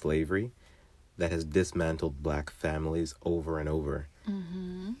American slavery that has dismantled Black families over and over.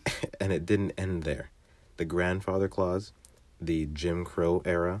 Mm-hmm. And it didn't end there. The Grandfather Clause, the Jim Crow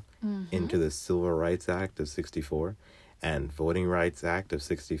era, into the Civil Rights Act of 64 and Voting Rights Act of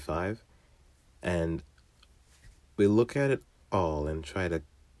 65. And we look at it all and try to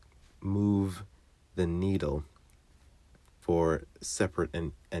move the needle for separate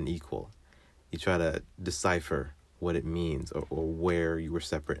and equal. You try to decipher what it means, or where you were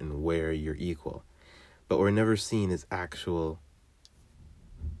separate and where you're equal. But we're never seen as actual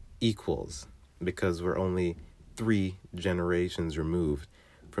equals, because we're only 3 generations removed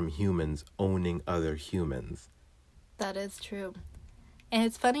from humans owning other humans. That is true. And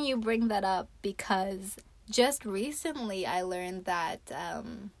it's funny you bring that up, because just recently I learned that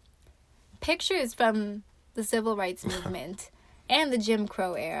pictures from the civil rights movement and the Jim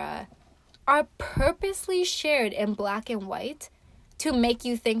Crow era are purposely shared in black and white to make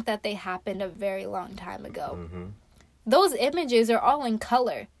you think that they happened a very long time ago. Mm-hmm. Those images are all in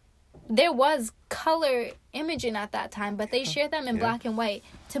color. There was color imaging at that time, but they shared them in black and white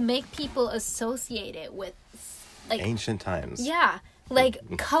to make people associate it with, like, ancient times. Yeah, like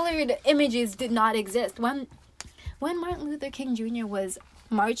colored images did not exist. When Martin Luther King Jr. was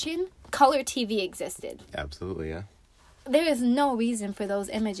marching, color TV existed. Absolutely, yeah. There is no reason for those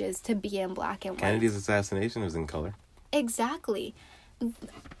images to be in black and white. Kennedy's assassination was in color. Exactly.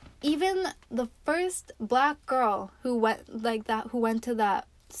 Even the first black girl who went to that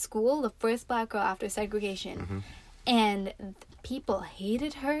school, the first black girl after segregation, and people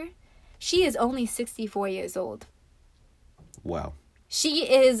hated her. She is only 64 years old. Wow. She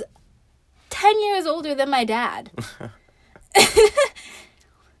is 10 years older than my dad.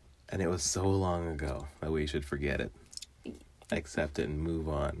 And it was so long ago that we should forget it. Accept it and move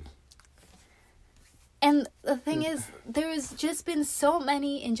on. And the thing is, there has just been so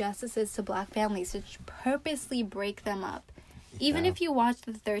many injustices to black families which purposely break them up. Even if you watch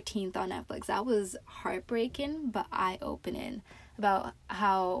The 13th on Netflix, that was heartbreaking but eye-opening about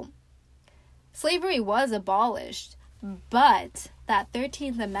how slavery was abolished, but that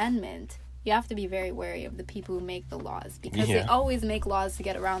 13th Amendment, you have to be very wary of the people who make the laws, because they always make laws to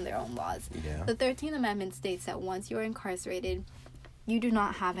get around their own laws. Yeah. The 13th Amendment states that once you are incarcerated, you do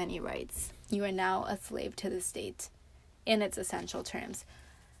not have any rights. You are now a slave to the state in its essential terms.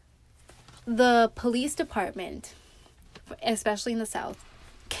 the police department, especially in the South,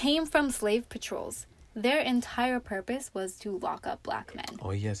 came from slave patrols. Their entire purpose was to lock up black men.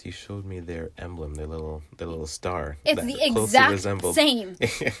 Oh yes, you showed me their emblem, their little star. It's the exact same.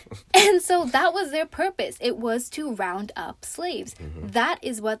 And so that was their purpose. It was to round up slaves. Mm-hmm. That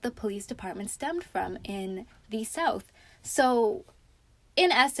is what the police department stemmed from in the South. So,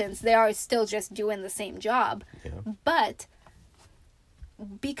 in essence, they are still just doing the same job. Yeah. But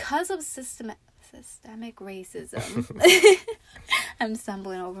because of systemic racism, I'm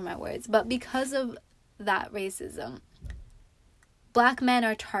stumbling over my words, but because of that racism, black men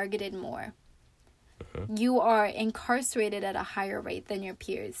are targeted more. Mm-hmm. You are incarcerated at a higher rate than your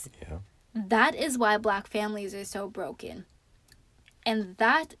peers. Yeah. That is why black families are so broken. And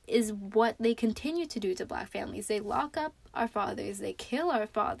that is what they continue to do to black families. They lock up our fathers, they kill our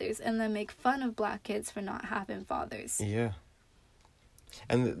fathers, and then make fun of black kids for not having fathers. Yeah.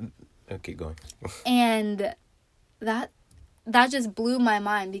 And keep going. And that just blew my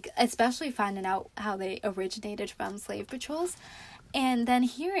mind, because, especially finding out how they originated from slave patrols, and then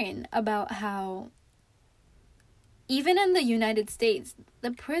hearing about how even in the United States,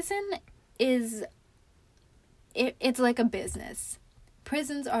 the prison is, it's like a business.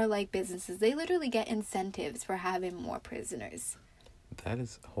 Prisons are like businesses. They literally get incentives for having more prisoners. That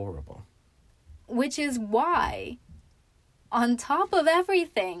is horrible. Which is why, on top of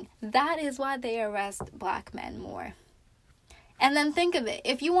everything, that is why they arrest black men more. And then think of it.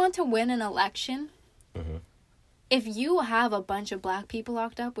 If you want to win an election, mm-hmm. if you have a bunch of black people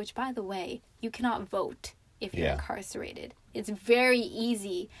locked up, which, by the way, you cannot vote if you're incarcerated. It's very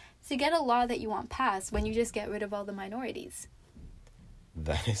easy to get a law that you want passed when you just get rid of all the minorities.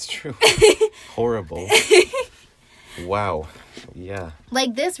 That is true. Horrible. Wow. Yeah.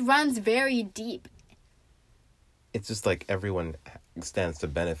 Like, this runs very deep. It's just like everyone stands to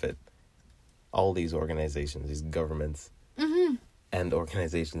benefit. All these organizations, these governments, mm-hmm. and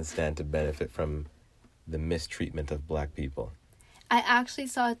organizations stand to benefit from the mistreatment of black people. I actually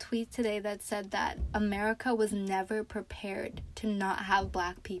saw a tweet today that said that America was never prepared to not have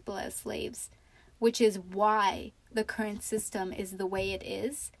black people as slaves, which is why the current system is the way it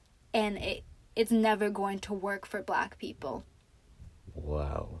is, and it's never going to work for black people.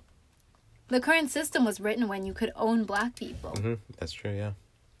 Wow. The current system was written when you could own black people. Mm-hmm. That's true, yeah.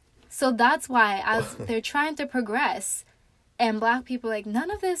 So that's why, as they're trying to progress, and black people are like, none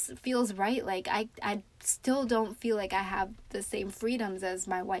of this feels right. Like, I still don't feel like I have the same freedoms as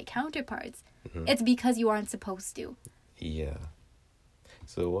my white counterparts. Mm-hmm. It's because you aren't supposed to. Yeah.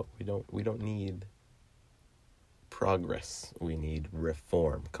 So what we don't need progress. We need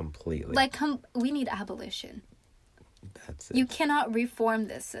reform completely. Like, we need abolition. That's it. You cannot reform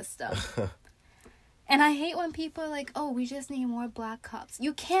this system. And I hate when people are like, oh, we just need more black cops.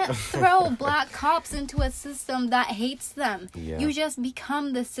 You can't throw black cops into a system that hates them. Yeah. You just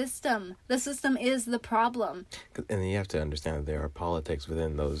become the system. The system is the problem. And you have to understand that there are politics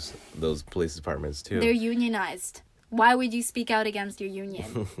within those police departments, too. They're unionized. Why would you speak out against your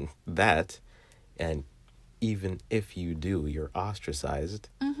union? That, and even if you do, you're ostracized,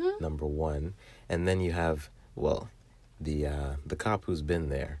 mm-hmm. number one. And then you have, well, the cop who's been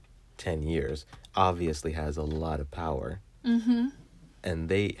there 10 years obviously has a lot of power. Mm-hmm. And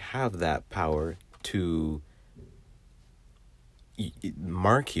they have that power to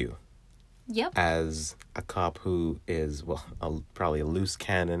mark you as a cop who is, well, probably a loose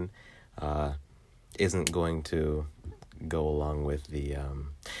cannon, isn't going to go along with the...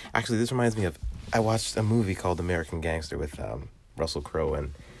 Actually, this reminds me of... I watched a movie called American Gangster with Russell Crowe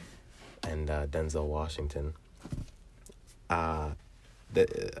and Denzel Washington.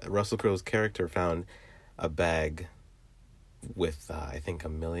 Russell Crowe's character found a bag with, I think,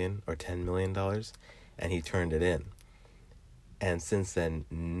 $1 million or $10 million, and he turned it in. And since then,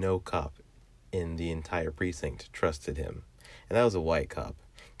 no cop in the entire precinct trusted him. And that was a white cop.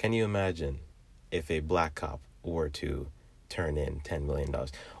 Can you imagine if a black cop were to turn in $10 million?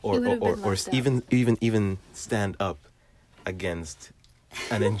 Or even stand up against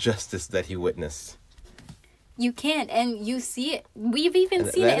an injustice that he witnessed? You can't, and you see it. We've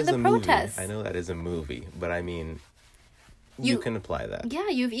even seen it in the protests. I know that is a movie, but I mean, you can apply that. Yeah,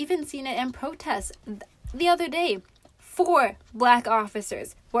 you've even seen it in protests. The other day, 4 black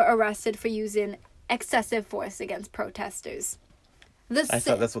officers were arrested for using excessive force against protesters. I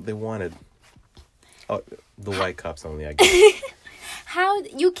thought that's what they wanted. Oh, the white cops only, I guess. How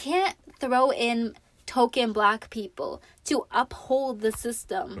you can't throw in token black people to uphold the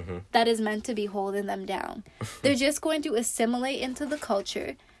system mm-hmm. that is meant to be holding them down. They're just going to assimilate into the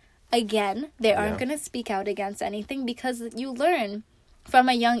culture. Again, they aren't going to speak out against anything, because you learn from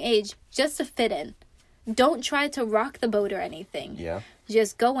a young age just to fit in. Don't try to rock the boat or anything. Yeah.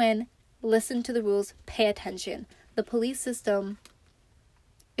 Just go in, listen to the rules, pay attention. The police system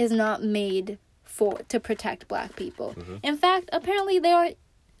is not made to protect black people. In fact, apparently they are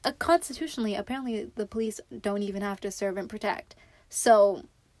constitutionally, apparently the police don't even have to serve and protect. So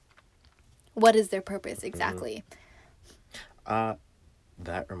what is their purpose exactly? That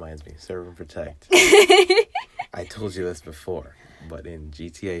reminds me, serve and protect. I told you this before, but in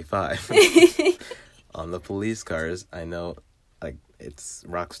GTA 5, on the police cars, I know, like, it's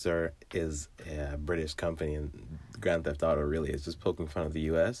Rockstar is a British company, and Grand Theft Auto really is just poking fun of the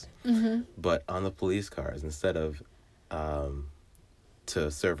U.S. But on the police cars, instead of to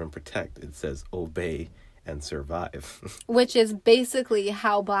serve and protect, it says obey and survive. Which is basically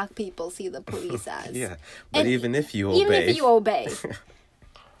how black people see the police as. Yeah, but And even if you obey,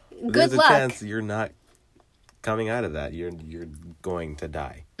 good there's luck. a chance you're not coming out of that. You're going to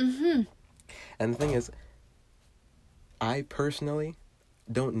die. And the thing is, I personally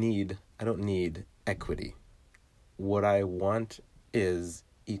don't need equity. What I want is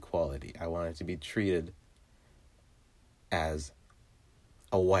equality. I want it to be treated as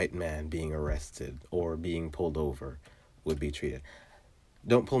a white man being arrested or being pulled over would be treated.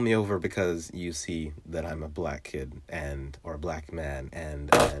 Don't pull me over because you see that I'm a black kid or a black man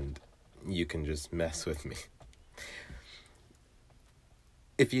and you can just mess with me.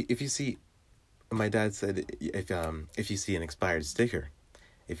 If you see, my dad said, if you see an expired sticker,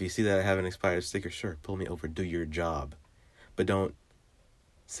 if you see that I have an expired sticker, sure, pull me over, do your job. But don't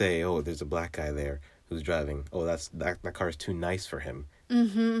say, oh, there's a black guy there who's driving. Oh, that car is too nice for him.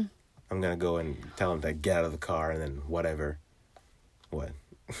 I'm going to go and tell him to get out of the car and then whatever. What?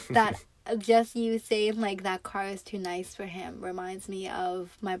 That, just you saying, like, that car is too nice for him reminds me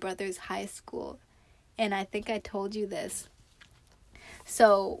of my brother's high school. And I think I told you this.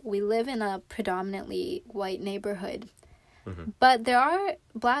 So we live in a predominantly white neighborhood. But there are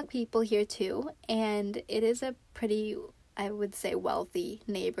black people here too, and it is a pretty, I would say, wealthy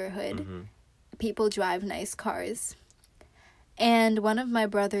neighborhood. People drive nice cars. And one of my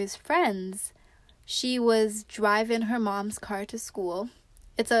brother's friends, she was driving her mom's car to school.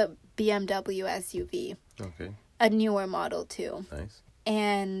 It's a BMW SUV. Okay. A newer model too. Nice.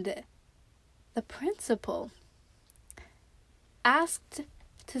 And the principal asked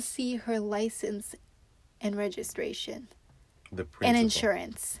to see her license and registration. The principal. And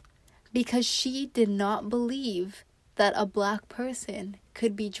insurance, because she did not believe that a black person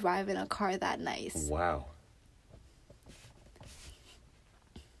could be driving a car that nice. Wow.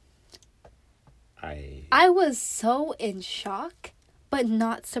 I was so in shock, but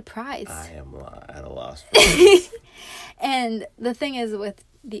not surprised. I am at a loss for words. And the thing is,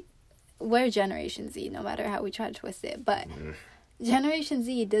 we're Generation Z, no matter how we try to twist it, but Generation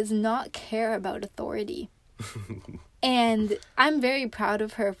Z does not care about authority. And I'm very proud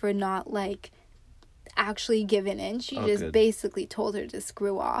of her for not, like, actually giving in. She just basically told her to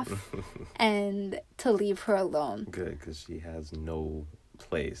screw off and to leave her alone. Good, because she has no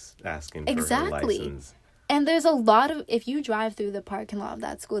place asking Exactly. for her license. And there's a lot of, if you drive through the parking lot of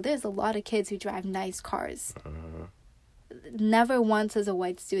that school, there's a lot of kids who drive nice cars. Never once has a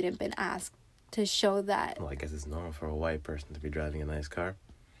white student been asked to show that. Well, I guess it's normal for a white person to be driving a nice car.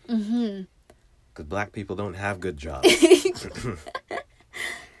 Because black people don't have good jobs.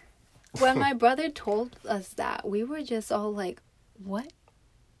 When my brother told us that, we were just all like, what?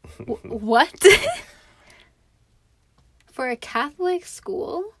 What? For a Catholic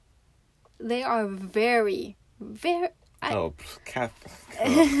school, they are very, very... Catholic.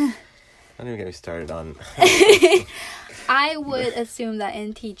 Oh. Don't even get me started on... I would assume that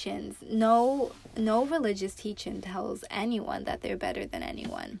in teachings, no religious teaching tells anyone that they're better than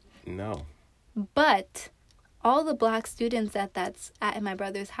anyone. No. But all the black students that's at my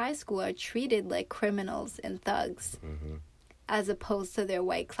brother's high school are treated like criminals and thugs, as opposed to their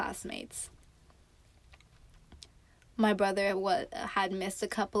white classmates. My brother had missed a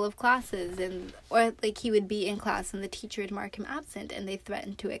couple of classes, or like he would be in class and the teacher would mark him absent, and they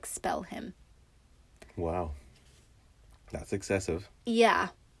threatened to expel him. Wow. That's excessive. Yeah.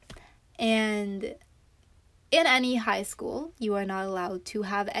 And in any high school, you are not allowed to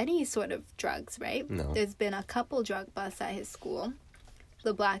have any sort of drugs, right? No. There's been a couple drug busts at his school.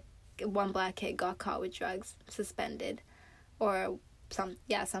 One black kid got caught with drugs, suspended, or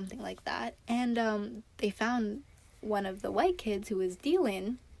something like that. And they found one of the white kids who was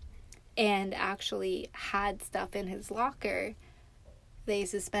dealing and actually had stuff in his locker. They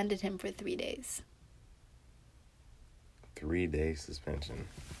suspended him for 3 days. 3-day suspension.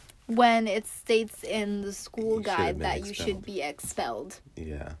 when it states in the school You should have guide been that you expelled. should be expelled.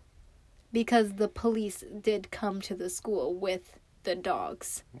 Yeah. Because the police did come to the school with the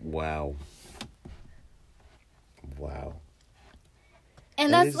dogs. Wow. Wow.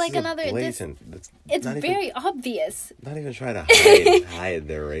 And that's like another... blatant. It's very obvious. Not even trying to hide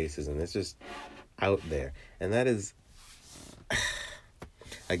their racism. It's just out there. And that is...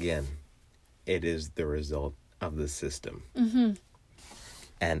 Again, it is the result of the system. Mm-hmm.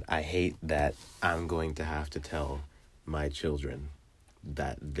 And I hate that I'm going to have to tell my children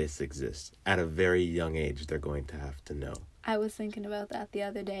that this exists. At a very young age, they're going to have to know. I was thinking about that the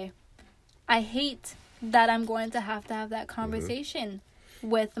other day. I hate that I'm going to have that conversation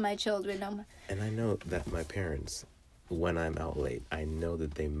with my children. And I know that my parents, when I'm out late, I know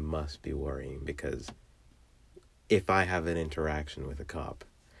that they must be worrying, because if I have an interaction with a cop,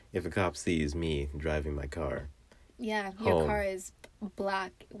 if a cop sees me driving my car... Yeah, your car is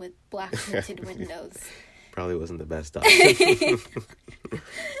black with black tinted windows. Probably wasn't the best option.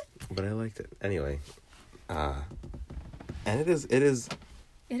 But I liked it. Anyway. And it is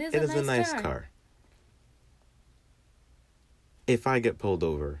a nice car. If I get pulled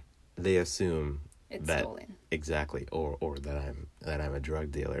over, they assume it's that stolen. Exactly, or that I'm a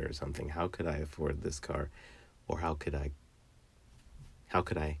drug dealer or something. How could I afford this car, or how could I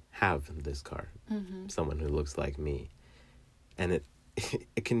have this car? Mm-hmm. Someone who looks like me, and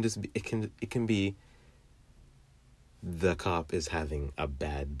it can be the cop is having a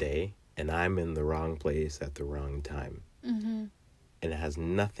bad day, and I'm in the wrong place at the wrong time, mm-hmm. and it has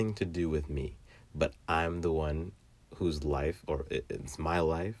nothing to do with me, but I'm the one whose life, or it's my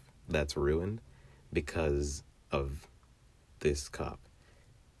life, that's ruined because of this cop.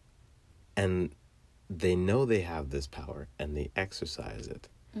 And they know they have this power, and they exercise it.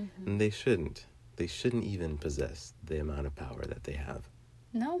 Mm-hmm. And they shouldn't even possess the amount of power that they have.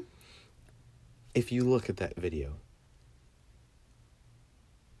 No. If you look at that video,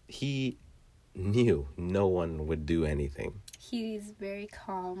 he knew no one would do anything. He's very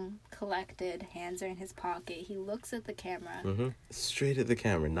calm, collected, hands are in his pocket. He looks at the camera. Mm-hmm. Straight at the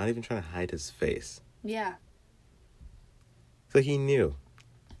camera, not even trying to hide his face. Yeah. So he knew,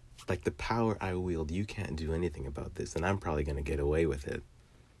 like, the power I wield, you can't do anything about this, and I'm probably going to get away with it.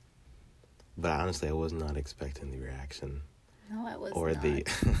 But honestly, I was not expecting the reaction. No, I was or not.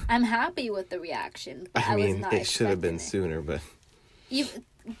 I'm happy with the reaction, but I was not it should have been it. sooner, but...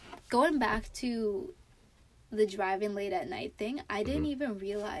 Going back to the driving late at night thing, I didn't even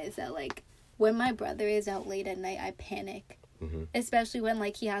realize that, like, when my brother is out late at night, I panic. Mm-hmm. Especially when,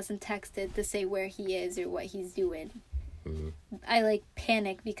 like, he hasn't texted to say where he is or what he's doing. Mm-hmm. I, like,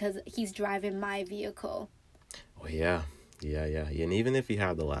 panic because he's driving my vehicle. Oh, yeah. Yeah. And even if he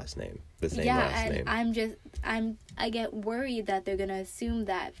had the last name, the same last name. I get worried that they're going to assume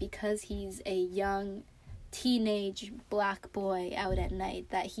that because he's a young teenage black boy out at night,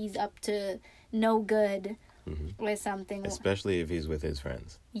 that he's up to no good or something. Especially if he's with his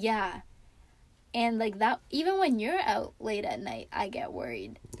friends. Yeah. And, like, that, even when you're out late at night, I get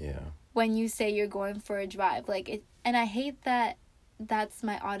worried. Yeah. When you say you're going for a drive, like, it, and I hate that that's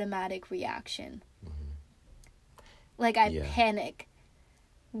my automatic reaction. Mm-hmm. Like, I panic.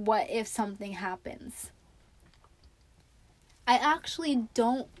 What if something happens? I actually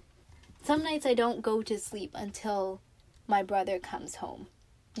don't, some nights I don't go to sleep until my brother comes home,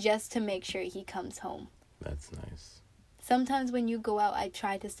 just to make sure he comes home. That's nice. Sometimes when you go out, I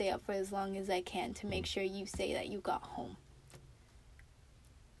try to stay up for as long as I can to make sure you say that you got home.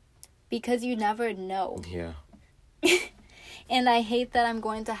 Because you never know. Yeah. And I hate that I'm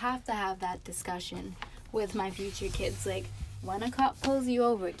going to have that discussion with my future kids. Like, when a cop pulls you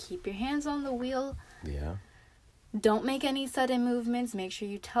over, keep your hands on the wheel. Yeah. Don't make any sudden movements. Make sure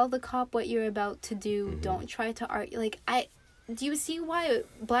you tell the cop what you're about to do. Mm-hmm. Don't try to argue. Like, do you see why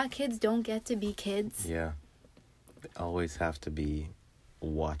black kids don't get to be kids? Yeah. They always have to be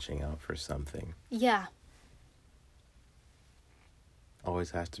watching out for something. Yeah.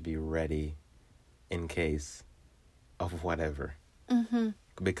 Always has to be ready in case of whatever. Mm-hmm.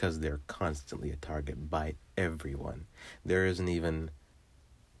 Because they're constantly a target by everyone. There isn't even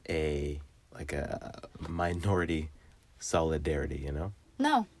a minority solidarity, you know?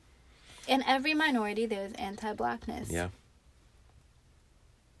 No. In every minority, there's anti-blackness. Yeah.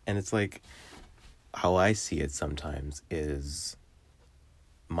 And it's like, how I see it sometimes is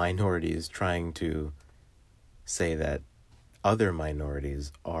minorities trying to say that other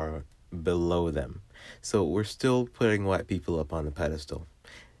minorities are below them. So we're still putting white people up on a pedestal.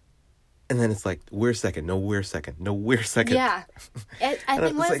 And then it's like, we're second. No, we're second. No, we're second. Yeah. I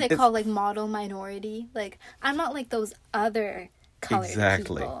think, what is it called? Like, model minority? Like, I'm not like those other colored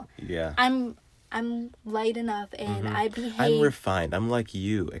exactly. people. Yeah. I'm light enough and I behave. I'm refined. I'm like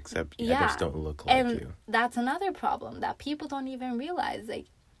you, except I just don't look like and you. that's another problem that people don't even realize. Like,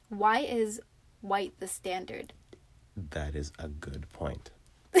 why is white the standard? That is a good point.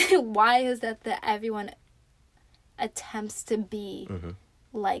 Why is that everyone attempts to be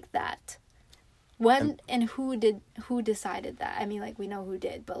like that? When and who decided that? I mean, like, we know who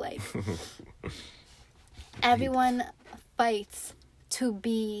did, but like everyone fights to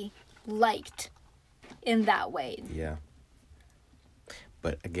be liked in that way. Yeah.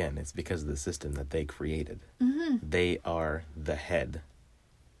 But again, it's because of the system that they created. Mm-hmm. They are the head.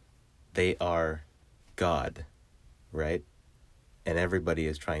 They are God, right? And everybody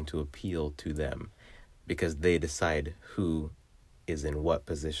is trying to appeal to them because they decide who is in what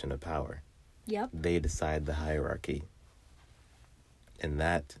position of power. Yep. They decide the hierarchy. And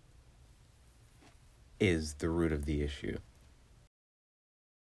that is the root of the issue.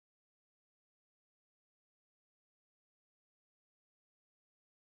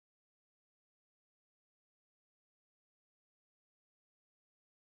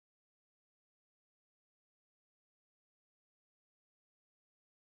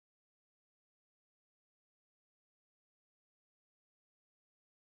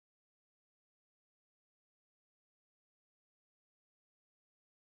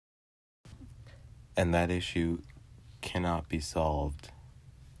 And that issue cannot be solved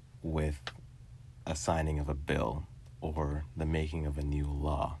with a signing of a bill or the making of a new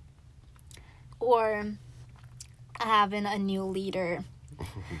law. Or having a new leader.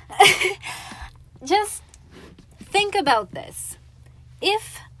 Just think about this.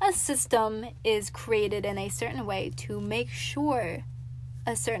 If a system is created in a certain way to make sure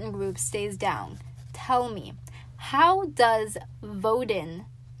a certain group stays down, tell me, how does voting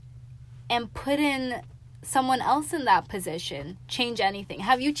and put in someone else in that position change anything?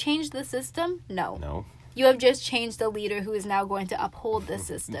 Have you changed the system? No. You have just changed the leader who is now going to uphold the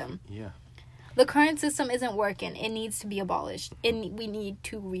system. Yeah. The current system isn't working. It needs to be abolished. We need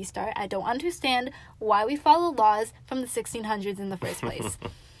to restart. I don't understand why we follow laws from the 1600s in the first place.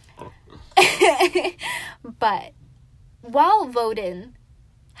 But while voting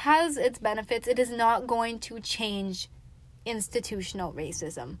has its benefits, it is not going to change institutional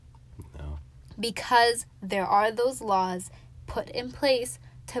racism. No. Because there are those laws put in place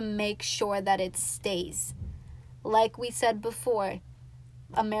to make sure that it stays. Like we said before,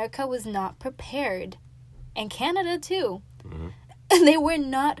 America was not prepared, and Canada too. Mm-hmm. They were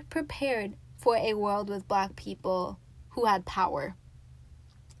not prepared for a world with black people who had power.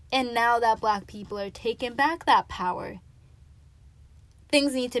 And now that black people are taking back that power,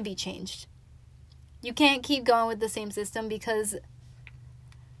 things need to be changed. You can't keep going with the same system, because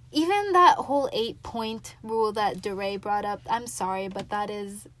even that whole 8-point rule that DeRay brought up, I'm sorry, but that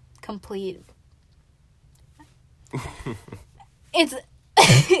is complete.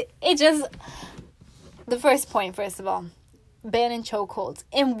 It just, the first point, first of all, banning chokeholds.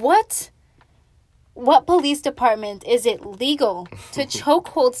 In what police department is it legal to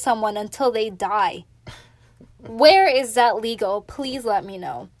chokehold someone until they die? Where is that legal? Please let me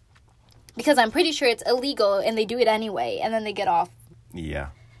know. Because I'm pretty sure it's illegal and they do it anyway and then they get off. Yeah.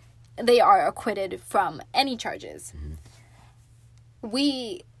 They are acquitted from any charges.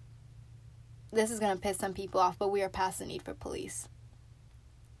 Mm-hmm. This is going to piss some people off, but we are past the need for police.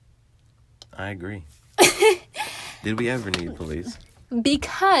 I agree. Did we ever need police?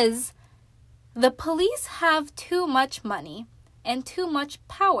 Because the police have too much money and too much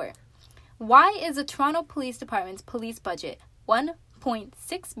power. Why is the Toronto Police Department's police budget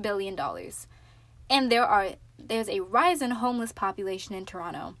 $1.6 billion? And there's a rise in homeless population in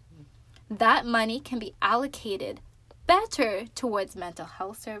Toronto. That money can be allocated better towards mental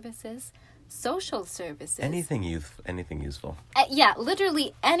health services, social services. Anything useful. Yeah,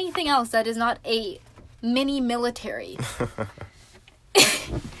 literally anything else that is not a mini military.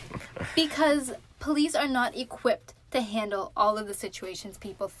 Because police are not equipped to handle all of the situations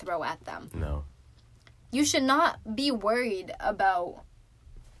people throw at them. No. You should not be worried about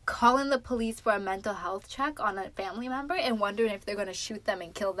calling the police for a mental health check on a family member and wondering if they're going to shoot them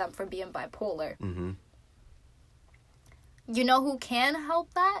and kill them for being bipolar. Mm-hmm. You know who can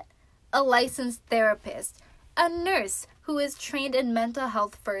help that? A licensed therapist, a nurse who is trained in mental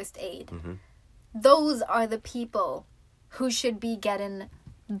health first aid. Mm-hmm. Those are the people who should be getting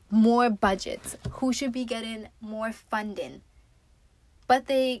more budgets, who should be getting more funding. But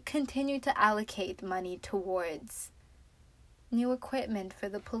they continue to allocate money towards new equipment for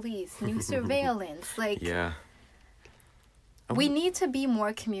the police, new surveillance. Yeah. We need to be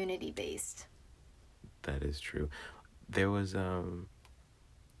more community-based. That is true. There was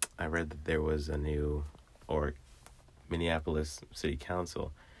I read that there was a new, or Minneapolis City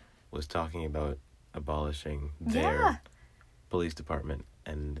Council was talking about abolishing their police department,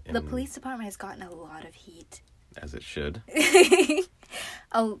 and the police department has gotten a lot of heat. As it should.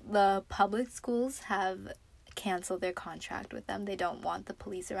 The public schools have canceled their contract with them. They don't want the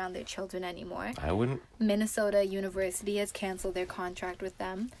police around their children anymore. I wouldn't. Minnesota University has canceled their contract with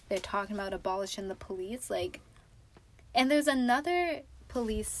them. They're talking about abolishing the police. And there's another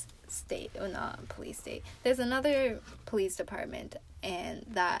police state, or not police state. There's another police department, and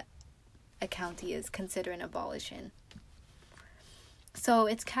that a county is considering abolishing. So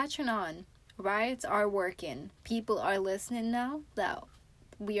it's catching on. Riots are working. People are listening now that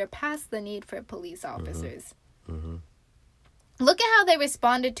we are past the need for police officers. Mm-hmm. Look at how they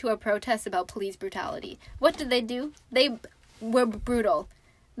responded to a protest about police brutality. What did they do? They were brutal.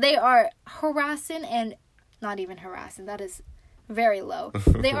 They are harassing, and not even harassing. That is very low.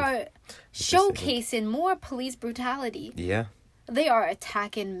 They are showcasing more police brutality. Yeah. They are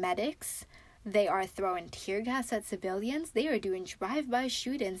attacking medics. They are throwing tear gas at civilians. They are doing drive-by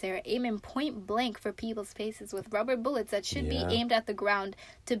shootings. They are aiming point blank for people's faces with rubber bullets that should be aimed at the ground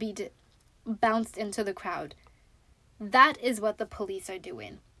to be bounced into the crowd. That is what the police are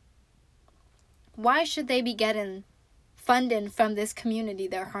doing. Why should they be getting funding from this community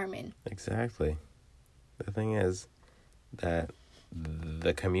they're harming? Exactly. The thing is that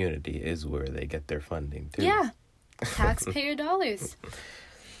the community is where they get their funding too. Yeah. Taxpayer dollars.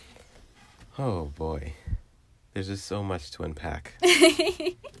 Oh boy. There's just so much to unpack.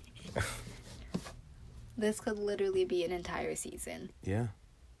 This could literally be an entire season. Yeah.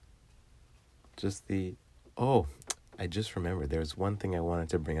 I just remembered. There's one thing I wanted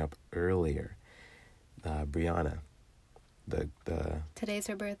to bring up earlier. Brianna. Today's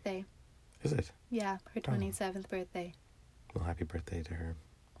her birthday. Is it? Yeah, her 27th birthday. Well, happy birthday to her.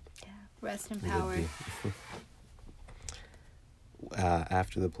 Yeah, rest in power.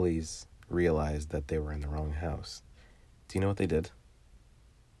 After the police realized that they were in the wrong house, do you know what they did?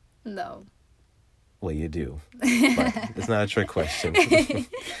 No. Well, you do. But it's not a trick question.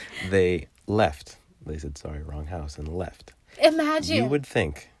 They left. They said, sorry, wrong house, and left. Imagine. You would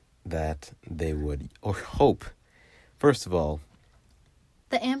think that they would, or hope, first of all,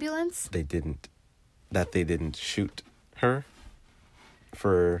 the ambulance? They didn't shoot her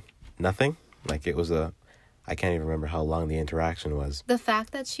for nothing. Like, it was I can't even remember how long the interaction was. The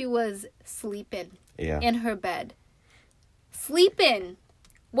fact that she was sleeping in her bed. Sleeping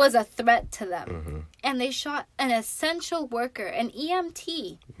was a threat to them. Mm-hmm. And they shot an essential worker, an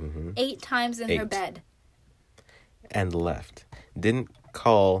EMT, 8 times in her bed. And left. Didn't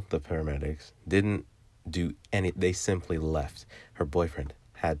call the paramedics. Didn't do they simply left. Her boyfriend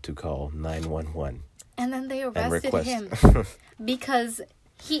had to call 911. And then they arrested him because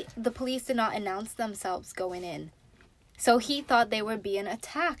the police did not announce themselves going in. So he thought they were being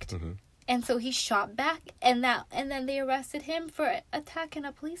attacked. Mm-hmm. And so he shot back, and then they arrested him for attacking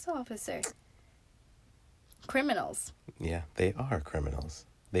a police officer. Criminals. Yeah, they are criminals.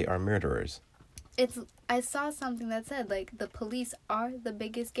 They are murderers. I saw something that said, the police are the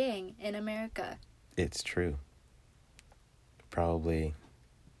biggest gang in America. It's true. Probably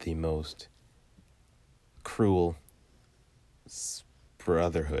the most cruel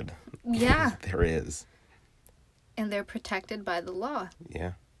brotherhood there is. And they're protected by the law.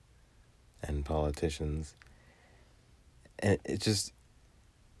 Yeah. And politicians. And it just,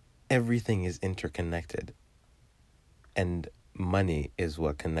 everything is interconnected. And money is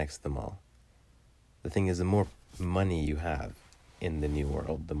what connects them all. The thing is, the more money you have in the new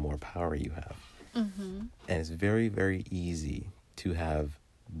world, the more power you have. Mm-hmm. And it's very, very easy to have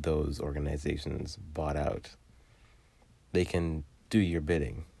those organizations bought out. They can do your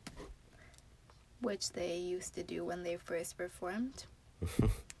bidding. Which they used to do when they first were formed.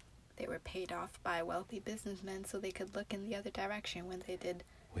 They were paid off by wealthy businessmen so they could look in the other direction when they did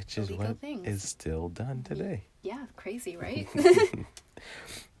which is what things. Is still done today. Yeah, crazy, right?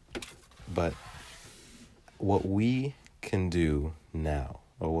 But what we can do now,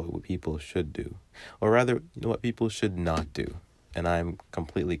 or what people should do, or rather, what people should not do, and I'm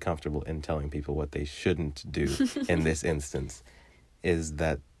completely comfortable in telling people what they shouldn't do in this instance, is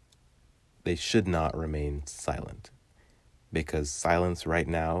that they should not remain silent. Because silence right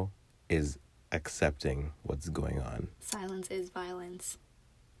now is accepting what's going on. Silence is violence.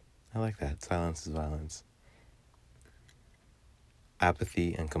 I like that. Silence is violence.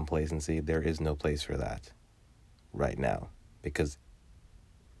 Apathy and complacency, there is no place for that right now. Because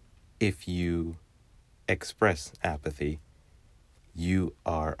if you express apathy, you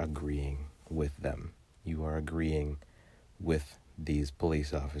are agreeing with them. You are agreeing with these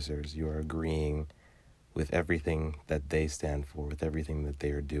police officers. You are agreeing with everything that they stand for, with everything that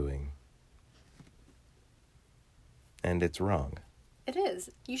they are doing. And it's wrong. It is.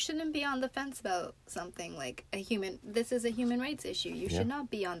 You shouldn't be on the fence about something like this is a human rights issue. You should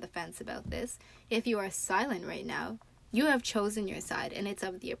not be on the fence about this. If you are silent right now, you have chosen your side, and it's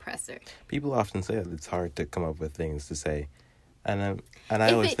of the oppressor. People often say that it's hard to come up with things to say. And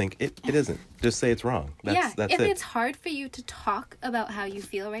I always think it isn't. Just say it's wrong. That's if it. It's hard for you to talk about how you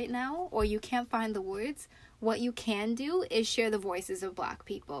feel right now, or you can't find the words, what you can do is share the voices of Black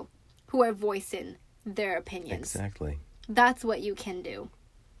people who are voicing their opinions. Exactly. That's what you can do.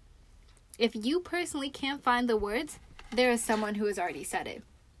 If you personally can't find the words, there is someone who has already said it.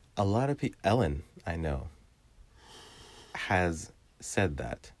 A lot of people... Ellen, I know, has said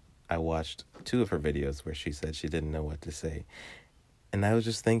that. I watched 2 of her videos where she said she didn't know what to say. And I was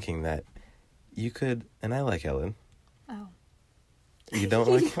just thinking that you could... And I like Ellen. Oh. You don't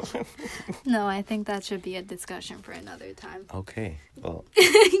like Ellen? No, I think that should be a discussion for another time. Okay. Well,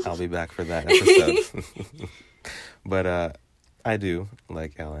 I'll be back for that episode. But I do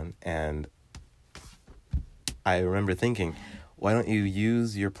like Ellen. And I remember thinking, why don't you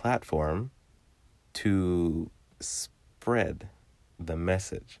use your platform to spread the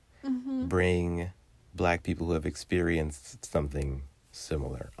message? Mm-hmm. Bring Black people who have experienced something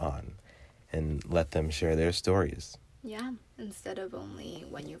similar on and let them share their stories. Yeah, instead of only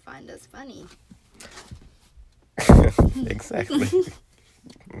when you find us funny. Exactly.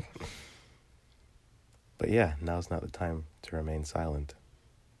 But yeah, now's not the time to remain silent.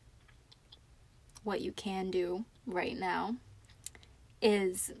 What you can do right now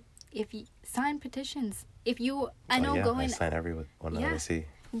is if you sign petitions. If you, I sign every one that I see.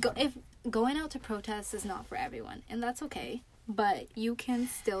 If going out to protest is not for everyone, and that's okay, but you can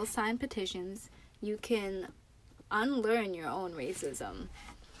still sign petitions. You can unlearn your own racism.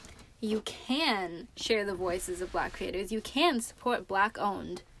 You can share the voices of Black creators. You can support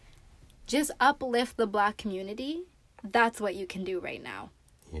Black-owned. Just uplift the Black community. That's what you can do right now.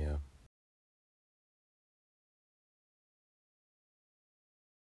 Yeah.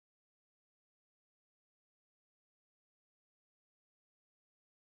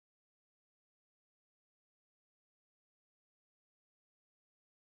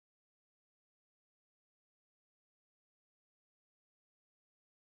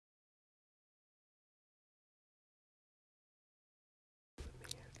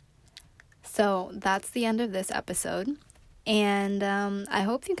 So that's the end of this episode. And I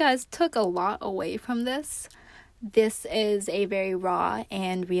hope you guys took a lot away from this. This is a very raw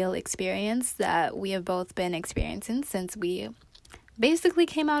and real experience that we have both been experiencing since we basically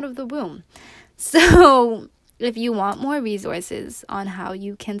came out of the womb. So if you want more resources on how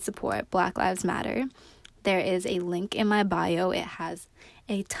you can support Black Lives Matter, there is a link in my bio. It has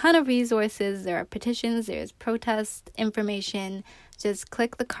a ton of resources. There are petitions, there's protest information. Just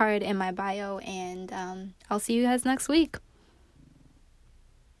click the card in my bio, and I'll see you guys next week.